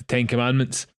 like the Ten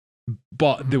Commandments,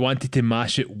 but they wanted to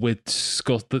mash it with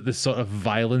the sort of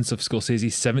violence of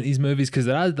Scorsese's 70s movies, because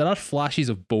there are flashes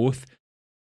of both,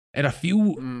 and I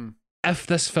feel if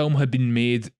this film had been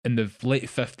made in the late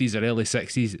 50s or early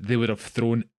 60s, they would have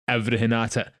thrown everything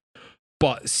at it.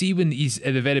 But see, when he's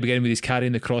at the very beginning when he's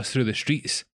carrying the cross through the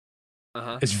streets,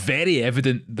 it's very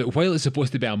evident that while it's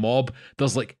supposed to be a mob,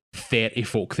 there's like 30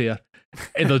 folk there.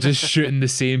 And they're just shooting the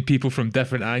same people from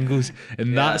different angles.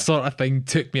 And that sort of thing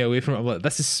took me away from it. I'm like,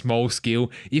 this is small scale.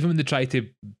 Even when they try to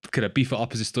kind of beef it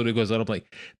up as the story goes on, I'm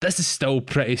like, this is still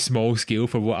pretty small scale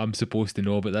for what I'm supposed to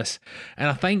know about this. And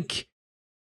I think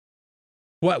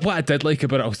what I did like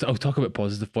about it, I'll talk about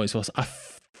positive points first. I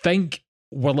think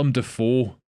Willem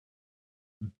Dafoe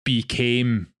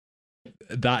became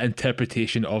that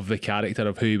interpretation of the character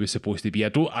of who he was supposed to be. I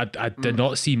did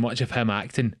not see much of him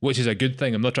acting, which is a good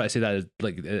thing. I'm not trying to say that as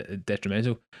like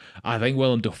detrimental. I think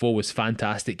Willem Dafoe was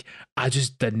fantastic. I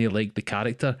just didn't like the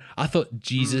character. I thought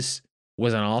Jesus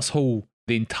was an asshole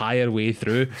the entire way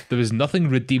through. There was nothing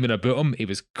redeeming about him. He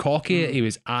was cocky, he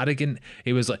was arrogant,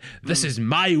 he was like, this is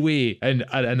my way, and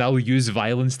I'll use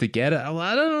violence to get it.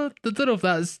 I don't know if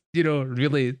that's,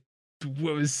 really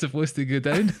what was supposed to go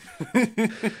down.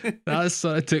 That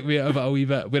sort of took me out of it a wee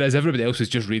bit. Whereas everybody else was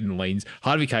just reading lines.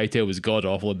 Harvey Keitel was god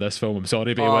awful in this film. I'm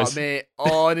sorry, but he was. Mate,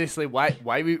 honestly, why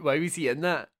was he in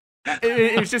that?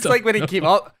 It was just like when he came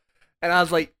up, and I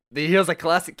was like, here's a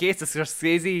classic case of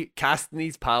Scorsese casting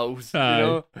these pals,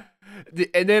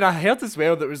 And then I heard as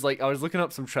well that was like, I was looking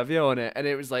up some trivia on it, and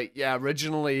it was like, yeah,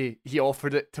 originally he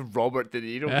offered it to Robert De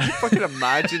Niro. Can you fucking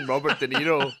imagine Robert De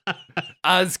Niro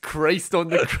as Christ on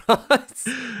the cross?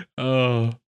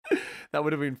 Oh, that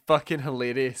would have been fucking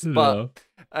hilarious. No.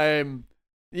 But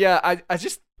yeah, I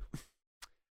just,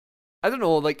 I don't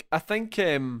know. Like, I think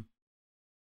a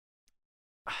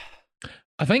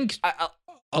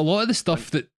lot of the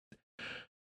stuff that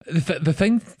the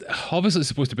thing, obviously it's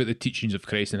supposed to be the teachings of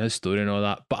Christ and his story and all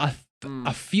that, but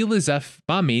I feel as if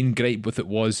my main gripe with it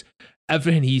was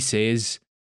everything he says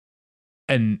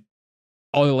and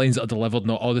all the lines that are delivered,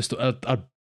 not all the stuff, are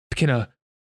kind of,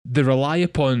 they rely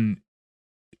upon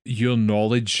your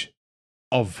knowledge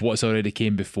of what's already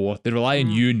came before. They rely on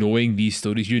you knowing these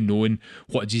stories, you knowing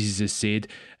what Jesus has said,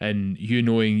 and you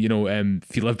knowing,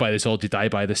 if you live by the sword, you die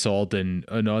by the sword, and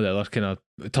all the other kind of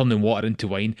turning water into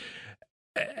wine.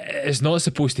 It's not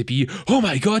supposed to be, oh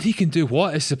my god, he can do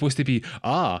what? It's supposed to be,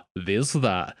 there's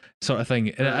that sort of thing.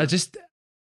 And I just,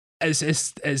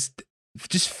 it's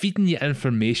just feeding you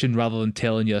information rather than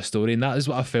telling you a story, and that is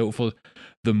what I felt for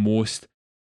the most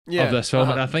of this film.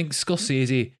 And I think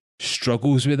Scorsese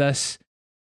struggles with this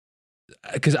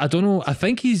because I don't know. I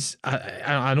think he's.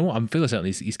 I know. I'm fairly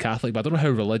certain he's Catholic, but I don't know how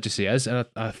religious he is, and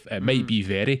it might be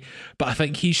very. But I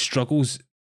think he struggles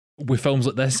with films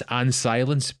like this and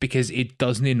Silence because he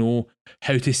doesn't know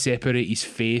how to separate his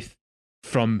faith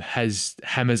from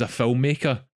him as a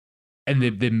filmmaker, and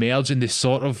they merge and they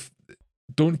sort of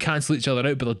don't cancel each other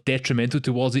out, but they're detrimental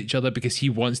towards each other because he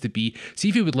wants to be. See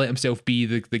if he would let himself be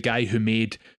the guy who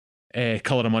made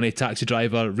Colour of Money, Taxi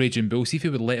Driver, Raging Bull. See if he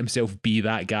would let himself be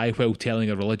that guy while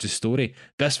telling a religious story.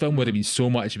 This film would have been so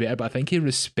much better, but I think he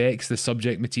respects the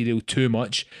subject material too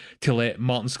much to let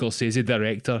Martin Scorsese,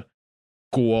 director,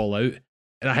 go all out.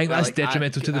 And I think that's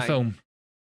detrimental to the film.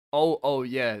 Oh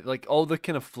yeah, like all the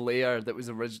kind of flair that was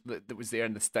that was there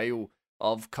in the style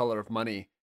of Colour of Money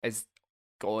is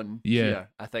gone here.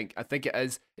 I think it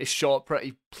is. It's shot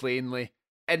pretty plainly.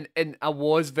 And I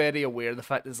was very aware of the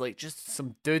fact there's like just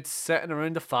some dudes sitting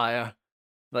around a fire,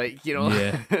 like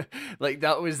like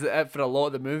that was it for a lot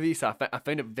of the movie. So I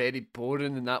found it very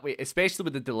boring in that way, especially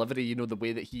with the delivery. The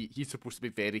way that he's supposed to be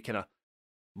very kind of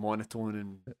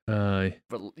monotone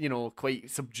and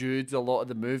quite subdued a lot of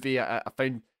the movie. I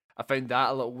found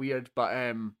that a little weird, but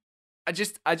I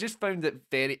just found it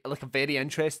a very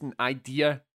interesting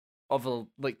idea of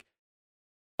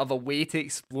a way to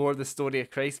explore the story of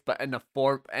Christ, but in a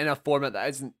format that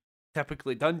isn't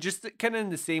typically done. Just kind of in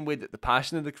the same way that the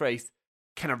Passion of the Christ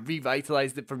kind of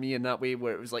revitalized it for me in that way,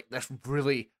 where it was like this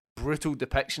really brutal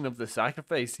depiction of the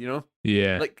sacrifice.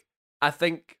 Yeah. Like I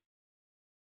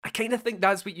kind of think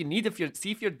that's what you need if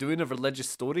you're doing a religious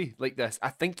story like this. I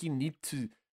think you need to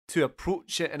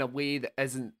approach it in a way that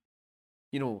isn't,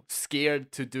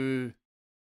 scared to do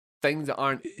things that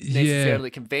aren't necessarily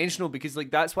conventional, because like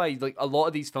that's why like a lot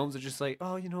of these films are just like,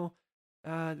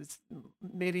 it's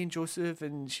Mary and Joseph,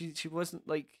 and she wasn't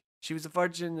like, she was a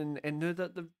virgin and knew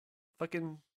that the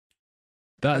fucking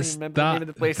I don't remember the name of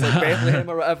the place, like Bethlehem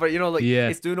or whatever,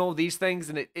 it's doing all these things,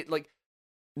 and it like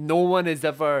no one is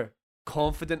ever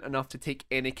confident enough to take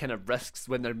any kind of risks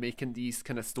when they're making these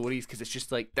kind of stories, because it's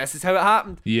just like, this is how it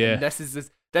happened, and this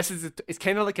is it's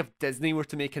kind of like if Disney were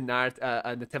to make a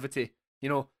nativity,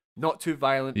 not too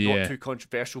violent, not too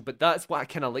controversial, but that's what I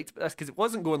kind of liked about this, because it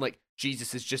wasn't going like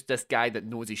Jesus is just this guy that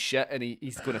knows his shit and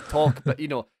he's going to talk, but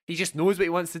he just knows what he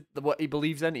wants to, what he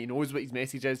believes in, he knows what his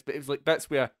message is. But it was like bits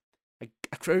where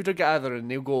a crowd are gathering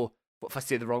and they'll go, what if I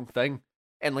say the wrong thing?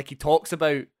 And like he talks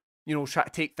about, you know, try to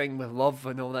take things with love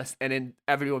and all this, and then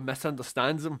everyone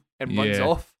misunderstands him and runs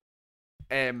off.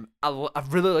 I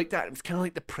really like that. It was kind of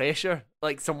like the pressure,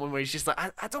 like someone where he's just like,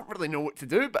 I don't really know what to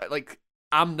do, but like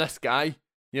I'm this guy,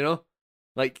 you know,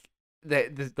 like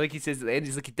like he says at the end,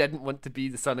 he's like he didn't want to be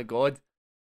the son of God.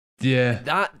 Yeah,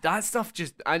 that stuff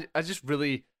just I just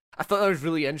really. I thought that was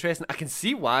really interesting. I can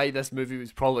see why this movie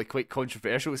was probably quite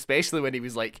controversial, especially when he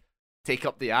was like, take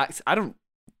up the axe.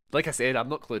 Like I said, I'm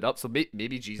not clued up, so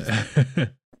maybe Jesus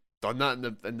done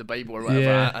that in the Bible or whatever.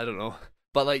 Yeah. I don't know,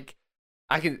 but like,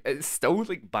 it's still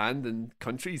like banned in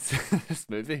countries. This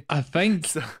movie. I think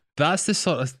that's the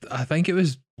sort of. I think it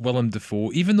was Willem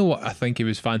Dafoe, even though I think it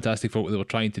was fantastic for what they were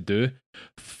trying to do,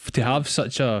 to have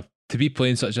to be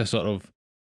playing such a sort of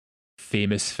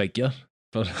famous figure,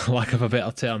 for lack of a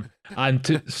better term, and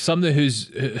to somebody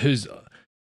whose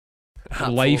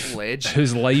life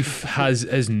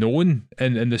is known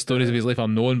in the stories of his life are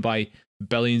known by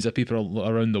billions of people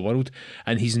around the world,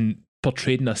 and he's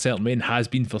portrayed in a certain way and has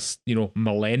been for, you know,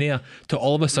 millennia, to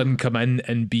all of a sudden come in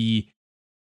and be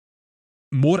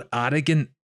more arrogant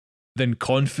than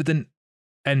confident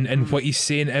in what he's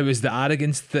saying. It was the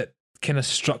arrogance that kind of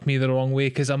struck me the wrong way,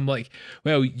 because I'm like,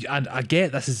 well, and I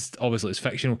get this is obviously it's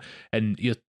fictional and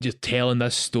you're telling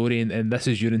this story and this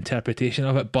is your interpretation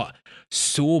of it, but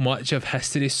so much of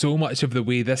history, so much of the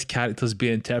way this character's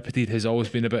being interpreted has always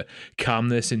been about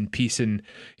calmness and peace and,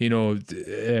 you know,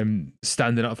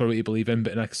 standing up for what you believe in,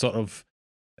 but in a sort of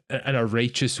in a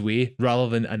righteous way rather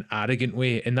than an arrogant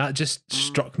way. And that just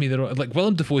struck me the wrong. Like,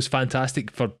 Willem Dafoe is fantastic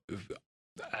for,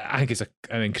 I think it's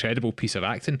an incredible piece of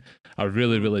acting. I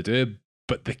really, really do.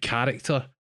 But the character,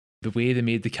 the way they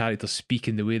made the character speak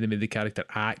and the way they made the character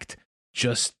act,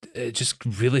 it just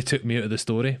really took me out of the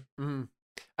story.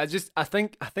 I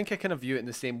think I kind of view it in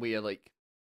the same way, like,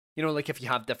 you know, like if you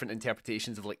have different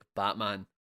interpretations of like Batman,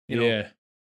 you know,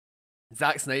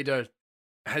 Zack Snyder,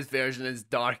 his version is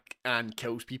dark and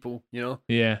kills people, you know,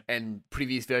 and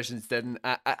previous versions didn't.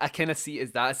 I kind of see it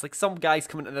as that. It's like some guys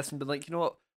coming to this and be like, you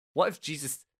know what if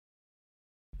Jesus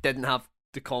didn't have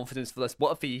the confidence for this?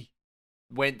 What if he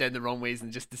went down the wrong ways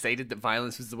and just decided that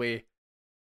violence was the way?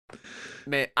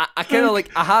 Mate, I kind of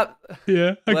like, I have...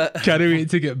 Yeah, I can't wait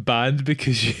to get banned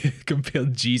because you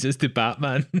compared Jesus to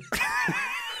Batman.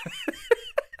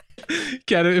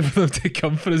 Can't wait for them to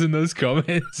come for us in those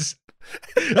comments.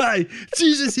 Aye,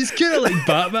 Jesus, he's kind of like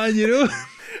Batman, you know?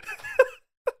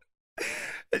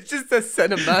 It's just a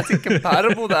cinematic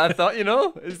comparable that I thought, you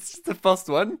know? It's just the first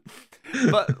one.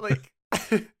 But, like...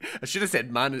 I should have said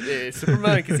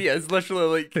Superman, because he is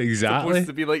literally like supposed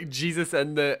to be like Jesus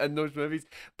in those movies.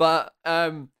 But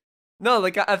no,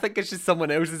 like I think it's just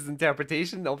someone else's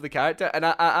interpretation of the character, and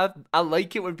I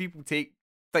like it when people take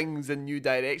things in new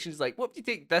directions. Like, what if you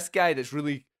take this guy that's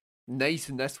really nice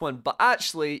in this one, but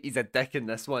actually he's a dick in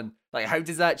this one? Like, how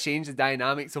does that change the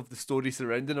dynamics of the story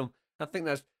surrounding him? I think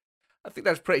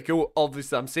that's pretty cool.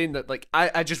 Obviously, I'm saying that like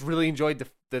I just really enjoyed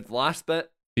the last bit.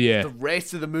 Yeah. The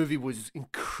rest of the movie was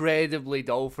incredibly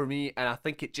dull for me, and I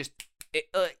think it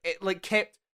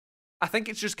kept. I think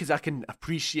it's just because I can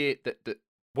appreciate that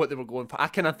what they were going for. I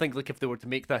kind of think like if they were to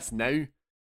make this now,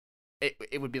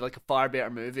 it would be like a far better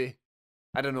movie.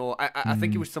 I don't know. I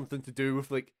think it was something to do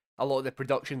with like a lot of the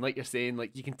production, like you're saying.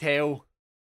 Like you can tell,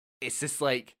 it's just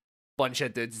like bunch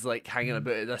of dudes like hanging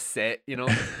about at this set. You know,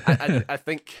 I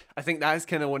think that is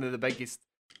kind of one of the biggest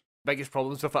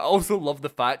problems with it. I also love the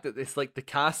fact that it's like the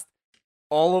cast,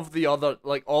 all of the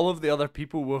other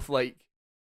people with like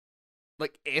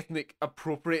ethnic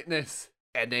appropriateness,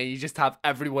 and then you just have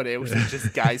everyone else is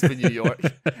just guys from New York.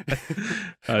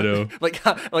 I know.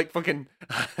 like fucking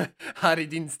Harry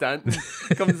Dean Stanton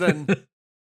comes in.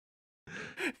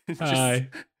 Just,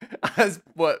 as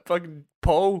what fucking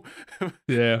Paul?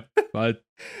 Yeah, like,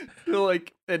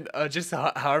 and just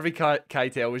Harvey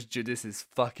Keitel as Judas is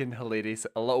fucking hilarious.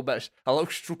 A little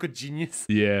stroke of genius.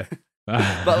 Yeah,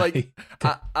 but like,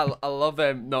 I love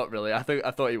him. Not really. I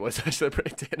thought he was actually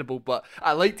pretty terrible, but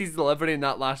I liked his delivery in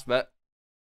that last bit.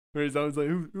 Whereas I was like,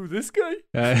 who this guy?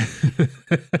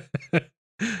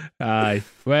 Aye.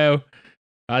 Well,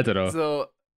 I don't know. So.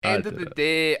 End of the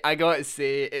day, I gotta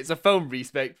say, it's a film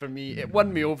respect for me. It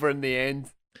won me over in the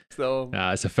end. So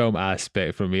it's a film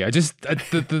aspect for me. I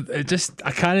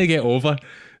can't get over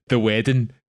the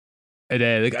wedding. And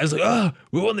then the guy's like,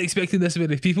 we weren't expecting this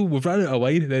many people. We've run out of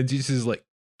wine. And then Jesus is like,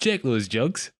 check those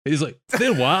jugs. He's like,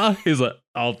 they're water. He's like,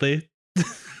 are they?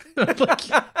 I'm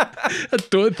like, I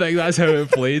don't think that's how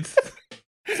it played.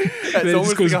 It's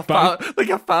almost like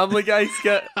a Family Guy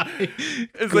skit.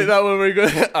 It's like that when we're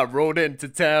going, I rode into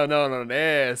town on an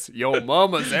ass, your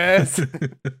mama's ass.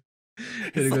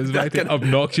 And he goes back to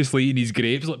obnoxiously eating his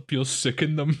grapes, like pure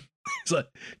sucking them. It's like,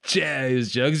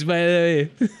 cheers, jugs, by the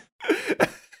way.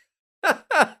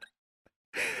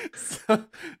 so,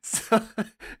 so,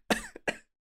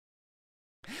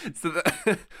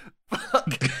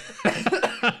 fuck.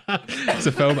 It's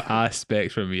a film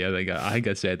aspect for me. I think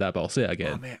I said that, but I'll say it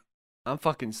again. Oh, man, I'm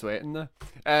fucking sweating now.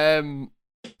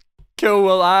 Cool.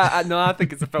 Well, I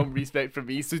think it's a film respect for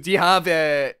me. So, do you have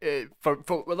well,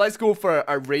 let's go for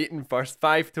a rating first,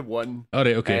 5 to 1. All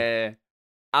right, okay.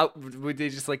 Would they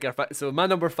just like so? My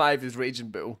number 5 is Raging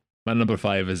Bull. My number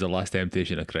 5 is The Last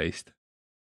Temptation of Christ.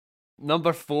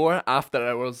 Number 4, After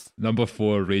Hours. Number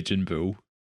 4, Raging Bull.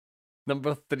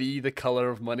 Number 3, The Color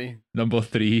of Money. Number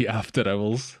 3, After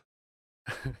Hours.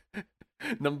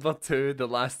 Number 2, The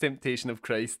Last Temptation of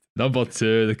Christ. Number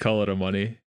 2, The Color of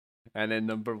Money. And then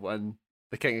number 1,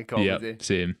 The King of Comedy. Yep,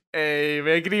 same. Hey,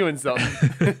 we agree on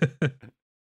something.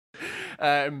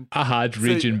 I had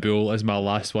Raging Bull as my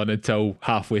last one until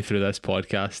halfway through this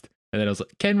podcast. And then I was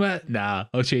like, can we? Nah,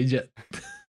 I'll change it.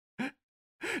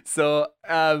 So,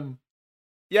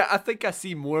 yeah, I think I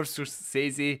see more of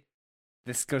Scorsese,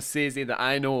 the Scorsese that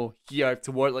I know here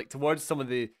towards some of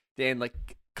the end, like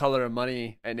Color of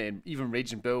Money and then even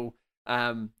Raging Bull.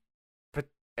 But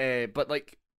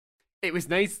like, it was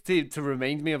nice to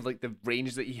remind me of like the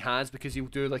range that he has, because he'll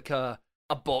do like a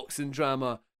boxing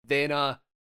drama, then a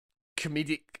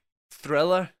comedic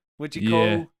thriller, would you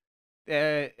call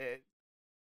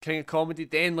King of Comedy,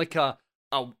 then like an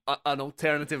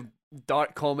alternative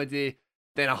dark comedy,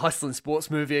 then a hustling sports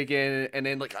movie again, and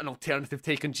then like an alternative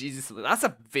take on Jesus. That's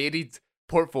a varied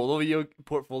portfolio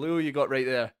you got right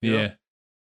there. You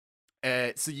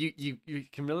know? So you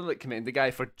can really like commend the guy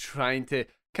for trying to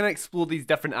kind of explore these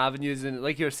different avenues, and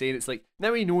like you were saying, it's like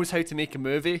now he knows how to make a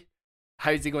movie.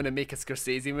 How's he going to make a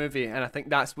Scorsese movie? And I think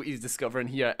that's what he's discovering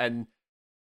here in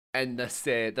this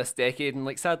decade. And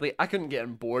like sadly, I couldn't get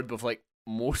on board with like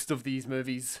most of these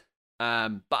movies.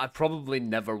 But I'd probably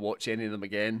never watch any of them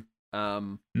again.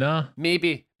 Nah.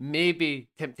 Maybe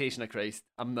Temptation of Christ.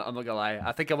 I'm not gonna lie.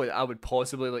 I think I would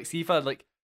possibly like see if I like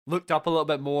looked up a little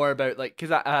bit more about like,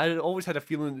 because I had always had a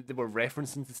feeling that they were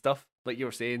referencing to stuff like you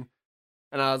were saying,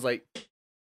 and I was like,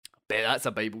 bet that's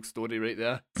a Bible story right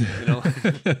there, you know.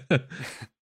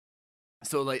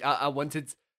 So like I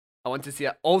wanted to see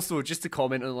it. Also, just to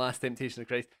comment on The Last Temptation of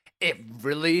Christ, it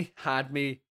really had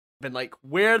me been like,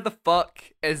 where the fuck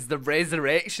is the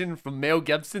resurrection from Mel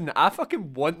Gibson? I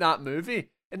fucking want that movie.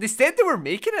 And they said they were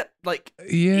making it like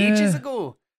ages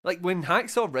ago. Like when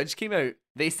Hacksaw Ridge came out,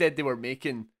 they said they were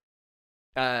making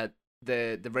the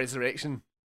resurrection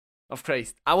of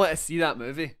Christ. I want to see that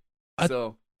movie. That's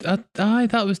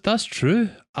true.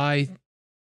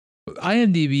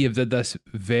 IMDb have did this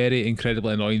very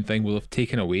incredibly annoying thing. Will have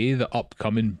taken away the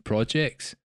upcoming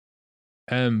projects,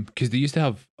 because they used to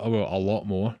have a lot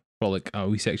more for like a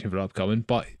wee section for upcoming.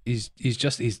 But he's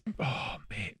oh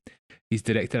mate, he's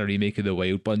directing a remake of The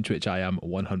Wild Bunch, which I am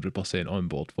 100% on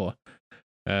board for.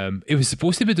 It was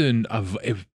supposed to be doing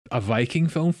a Viking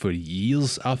film for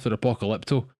years after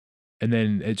Apocalypto, and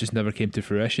then it just never came to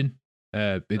fruition.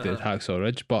 They did Hacksaw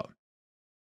Ridge, but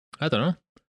I don't know.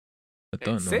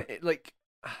 Like,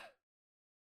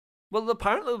 well,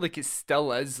 apparently, like it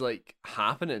still is like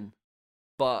happening,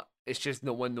 but it's just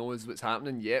no one knows what's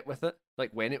happening yet with it.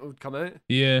 Like when it would come out.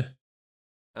 Yeah.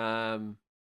 No,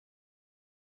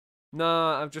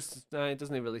 it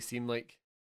doesn't really seem like.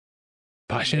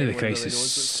 Passion of the Christ is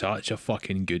such a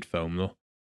fucking good film, though.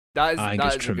 I think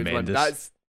it's it's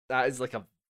tremendous. That is like a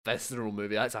visceral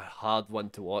movie. That's a hard one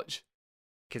to watch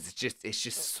because it's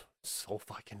just so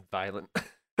fucking violent.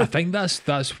 I think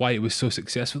that's why it was so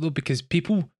successful, though, because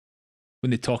people, when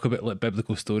they talk about like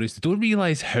biblical stories, they don't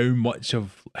realise how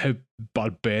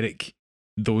barbaric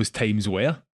those times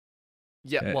were.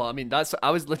 Yeah, well, I mean,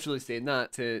 I was literally saying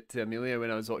that to Amelia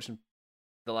when I was watching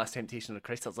The Last Temptation of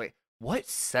Christ. I was like, what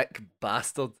sick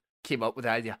bastard came up with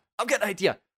the idea? I've got an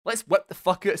idea. Let's whip the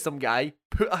fuck out of some guy,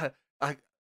 put a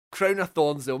crown of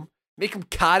thorns on him, make him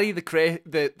carry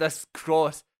this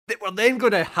cross that we're then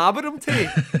going to hammer him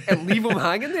to and leave him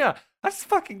hanging there. That's a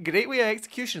fucking great way of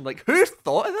execution. Like, who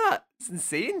thought of that? It's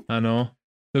insane. I know.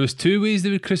 There was 2 ways they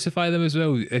would crucify them as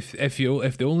well. If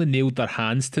they only nailed their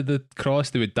hands to the cross,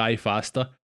 they would die faster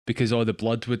because all the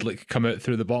blood would like come out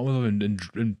through the bottom of them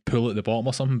and pull at the bottom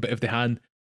or something. But if they had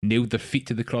nailed their feet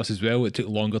to the cross as well, it took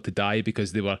longer to die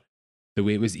because the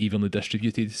weight was evenly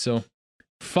distributed. So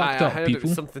fucked up people. It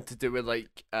was something to do with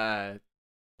like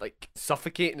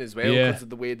suffocating as well because of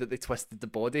the way that they twisted the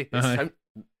body.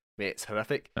 It's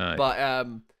horrific. Aye. But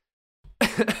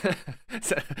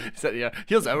sit here.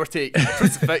 Here's our take.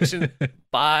 Crucifixion,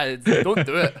 bad. Don't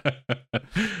do it.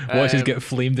 Watch us get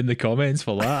flamed in the comments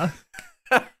for that.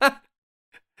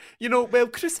 Well,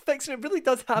 crucifixion, it really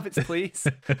does have its place.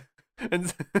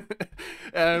 And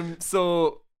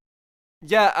so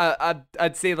yeah,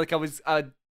 I'd say like I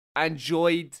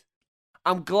enjoyed.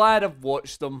 I'm glad I've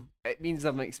watched them. It means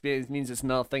I've experienced. It means it's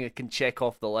another thing I can check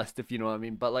off the list, if you know what I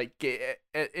mean. But like it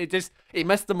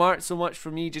missed the mark so much for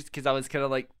me, just because I was kind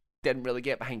of like didn't really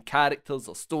get behind characters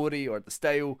or story or the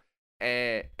style.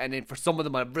 And then for some of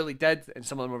them I really did, and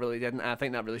some of them I really didn't. And I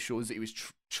think that really shows that he was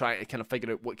trying to kind of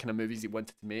figure out what kind of movies he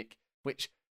wanted to make, which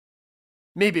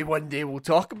maybe one day we'll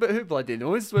talk about. Who bloody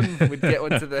knows when we get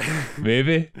onto the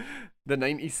maybe the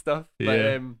 90s stuff.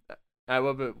 Yeah.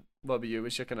 But what about you?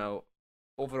 What's your kind of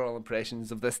overall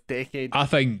impressions of this decade? I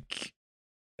think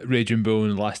Raging Bull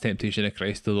and Last Temptation of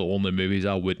Christ are the only movies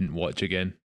I wouldn't watch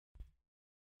again.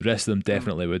 The rest of them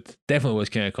definitely would. Definitely was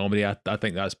kind of comedy. I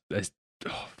think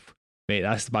mate,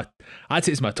 I'd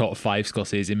say it's my top 5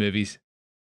 Scorsese movies.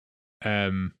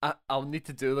 I'll need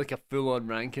to do like a full-on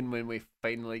ranking when we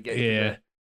finally get to yeah.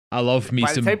 I love me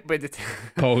some by the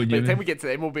time we get to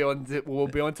them, we'll be on to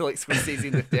like Scorsese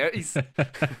in the 30s.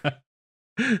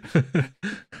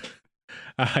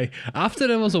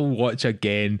 After hours I'll watch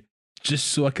again, just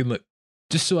so I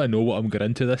know what I'm going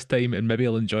into this time, and maybe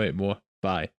I'll enjoy it more.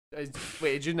 Bye.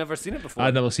 Wait, had you never seen it before?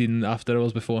 I'd never seen After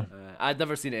Hours before. I'd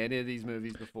never seen any of these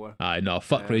movies before. No,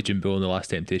 fuck Raging Bull and The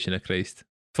Last Temptation of Christ.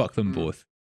 Fuck them both.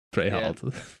 Pretty hard.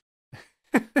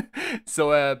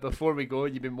 So before we go,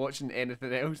 you've been watching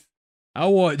anything else? I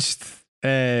watched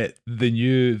the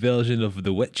new version of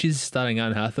The Witches starring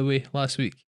Anne Hathaway last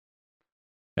week.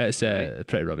 It's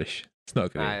pretty rubbish. It's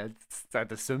not great.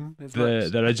 I'd assume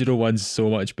the original one's so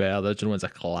much better. The original one's a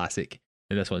classic,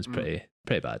 and this one's pretty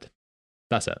bad.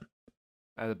 That's it.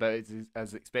 About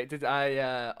as expected.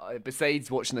 I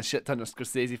besides watching a shit ton of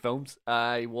Scorsese films,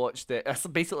 I watched it. That's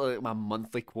basically like my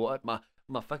monthly quota, my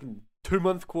fucking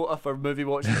 2-month quota for movie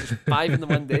watching, just 5 in the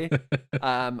one day.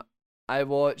 I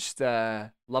watched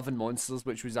Love and Monsters,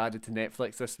 which was added to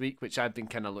Netflix this week, which I've been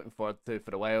kind of looking forward to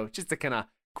for a while. Just a kind of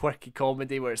quirky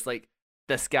comedy where it's like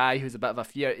this guy who's a bit of a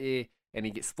fierte, and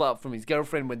he gets split up from his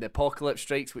girlfriend when the apocalypse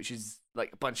strikes, which is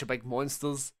like a bunch of big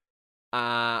monsters.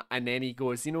 And then he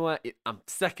goes, you know what? I'm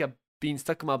sick of being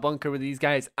stuck in my bunker with these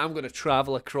guys. I'm going to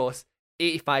travel across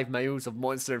 85 miles of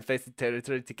monster-infested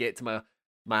territory to get to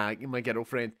my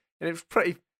girlfriend. And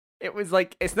it was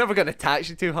like, it's never going to tax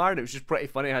you too hard. It was just pretty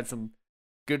funny. It had some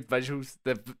good visuals.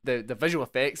 The visual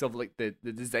effects of like the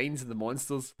designs of the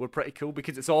monsters were pretty cool,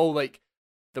 because it's all like,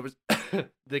 there was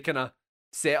the kind of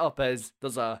setup is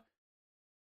there's an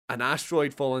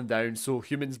asteroid falling down, so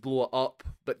humans blow it up,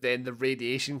 but then the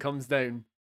radiation comes down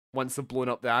once they've blown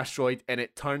up the asteroid, and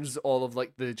it turns all of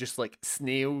like the just like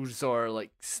snails or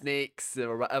like snakes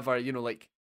or whatever, like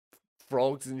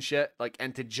frogs and shit, like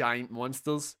into giant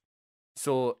monsters.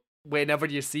 So whenever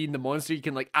you're seeing the monster, you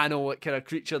can like, I know what kind of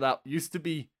creature that used to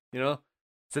be,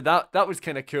 So that was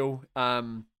kind of cool.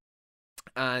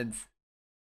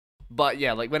 But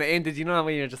yeah, like when it ended, you know what I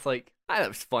mean? You're just like, that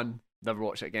was fun. Never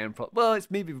watch it again. Well, it's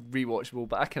maybe rewatchable,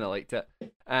 but I kind of liked it.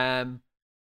 And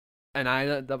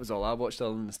that was all I watched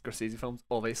other than the Scorsese films,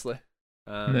 obviously.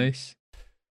 Nice.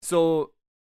 So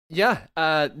yeah,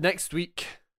 next week,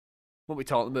 what are we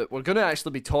talking about? We're going to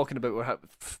actually be talking about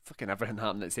fucking everything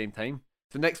happening at the same time.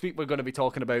 So next week we're going to be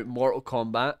talking about Mortal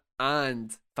Kombat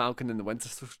and Falcon and the Winter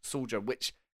Soldier,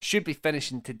 which should be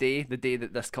finishing today, the day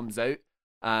that this comes out.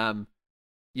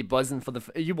 You buzzing for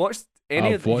you watched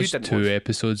any of I've watched 2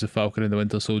 episodes of Falcon and the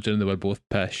Winter Soldier, and they were both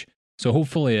pish. So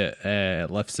hopefully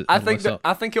it lifts it. I think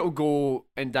it will go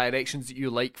in directions that you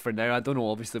like for now. I don't know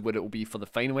obviously what it will be for the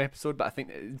final episode, but I think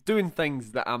it's doing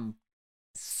things that I'm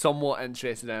somewhat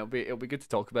interested in. It'll be good to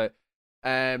talk about.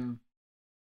 If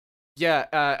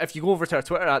you go over to our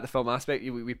Twitter at the Film Aspect,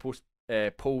 we post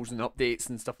polls and updates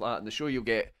and stuff like that in the show. You'll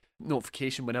get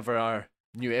notification whenever our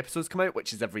new episodes come out,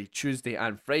 which is every Tuesday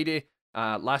and Friday.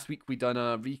 Last week we done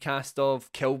a recast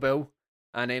of Kill Bill,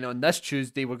 and then on this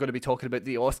Tuesday we're going to be talking about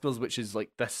the Oscars, which is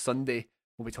like this Sunday.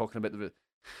 We'll be talking about the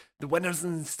winners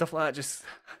and stuff like that, just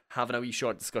having a wee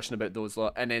short discussion about those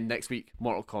lot. And then next week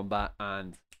Mortal Kombat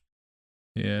and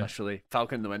literally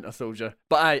Falcon and the Winter Soldier.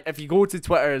 But if you go to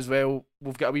Twitter as well,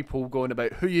 we've got a wee poll going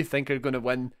about who you think are going to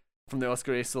win from the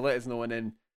Oscar race, so let us know, and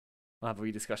then we'll have a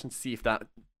wee discussion to see if that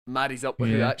marries up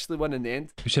with who actually won in the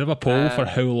end. We should have a poll for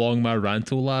how long my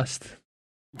rant will last.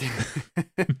 I'll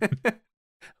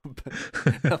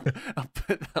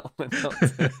put that one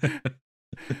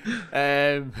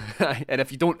up. And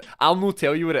if you don't, I'll no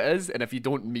tell you what it is. And if you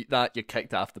don't meet that, you're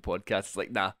kicked off the podcast. It's like,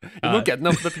 nah, you're not good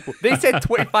enough for the people. They said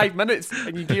 25 minutes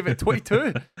and you gave it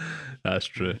 22. That's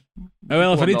true.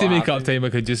 Well, if I need to make happy. up time, I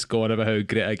could just go on about how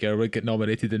Greta Gerwig got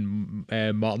nominated and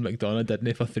Martin McDonagh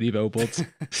didn't for 3 billboards.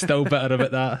 Still bitter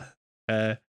about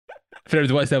that. If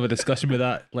anyone wants to have a discussion with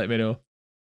that, let me know.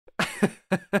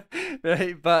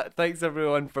 Right, but thanks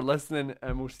everyone for listening,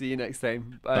 and we'll see you next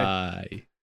time. Bye. Bye.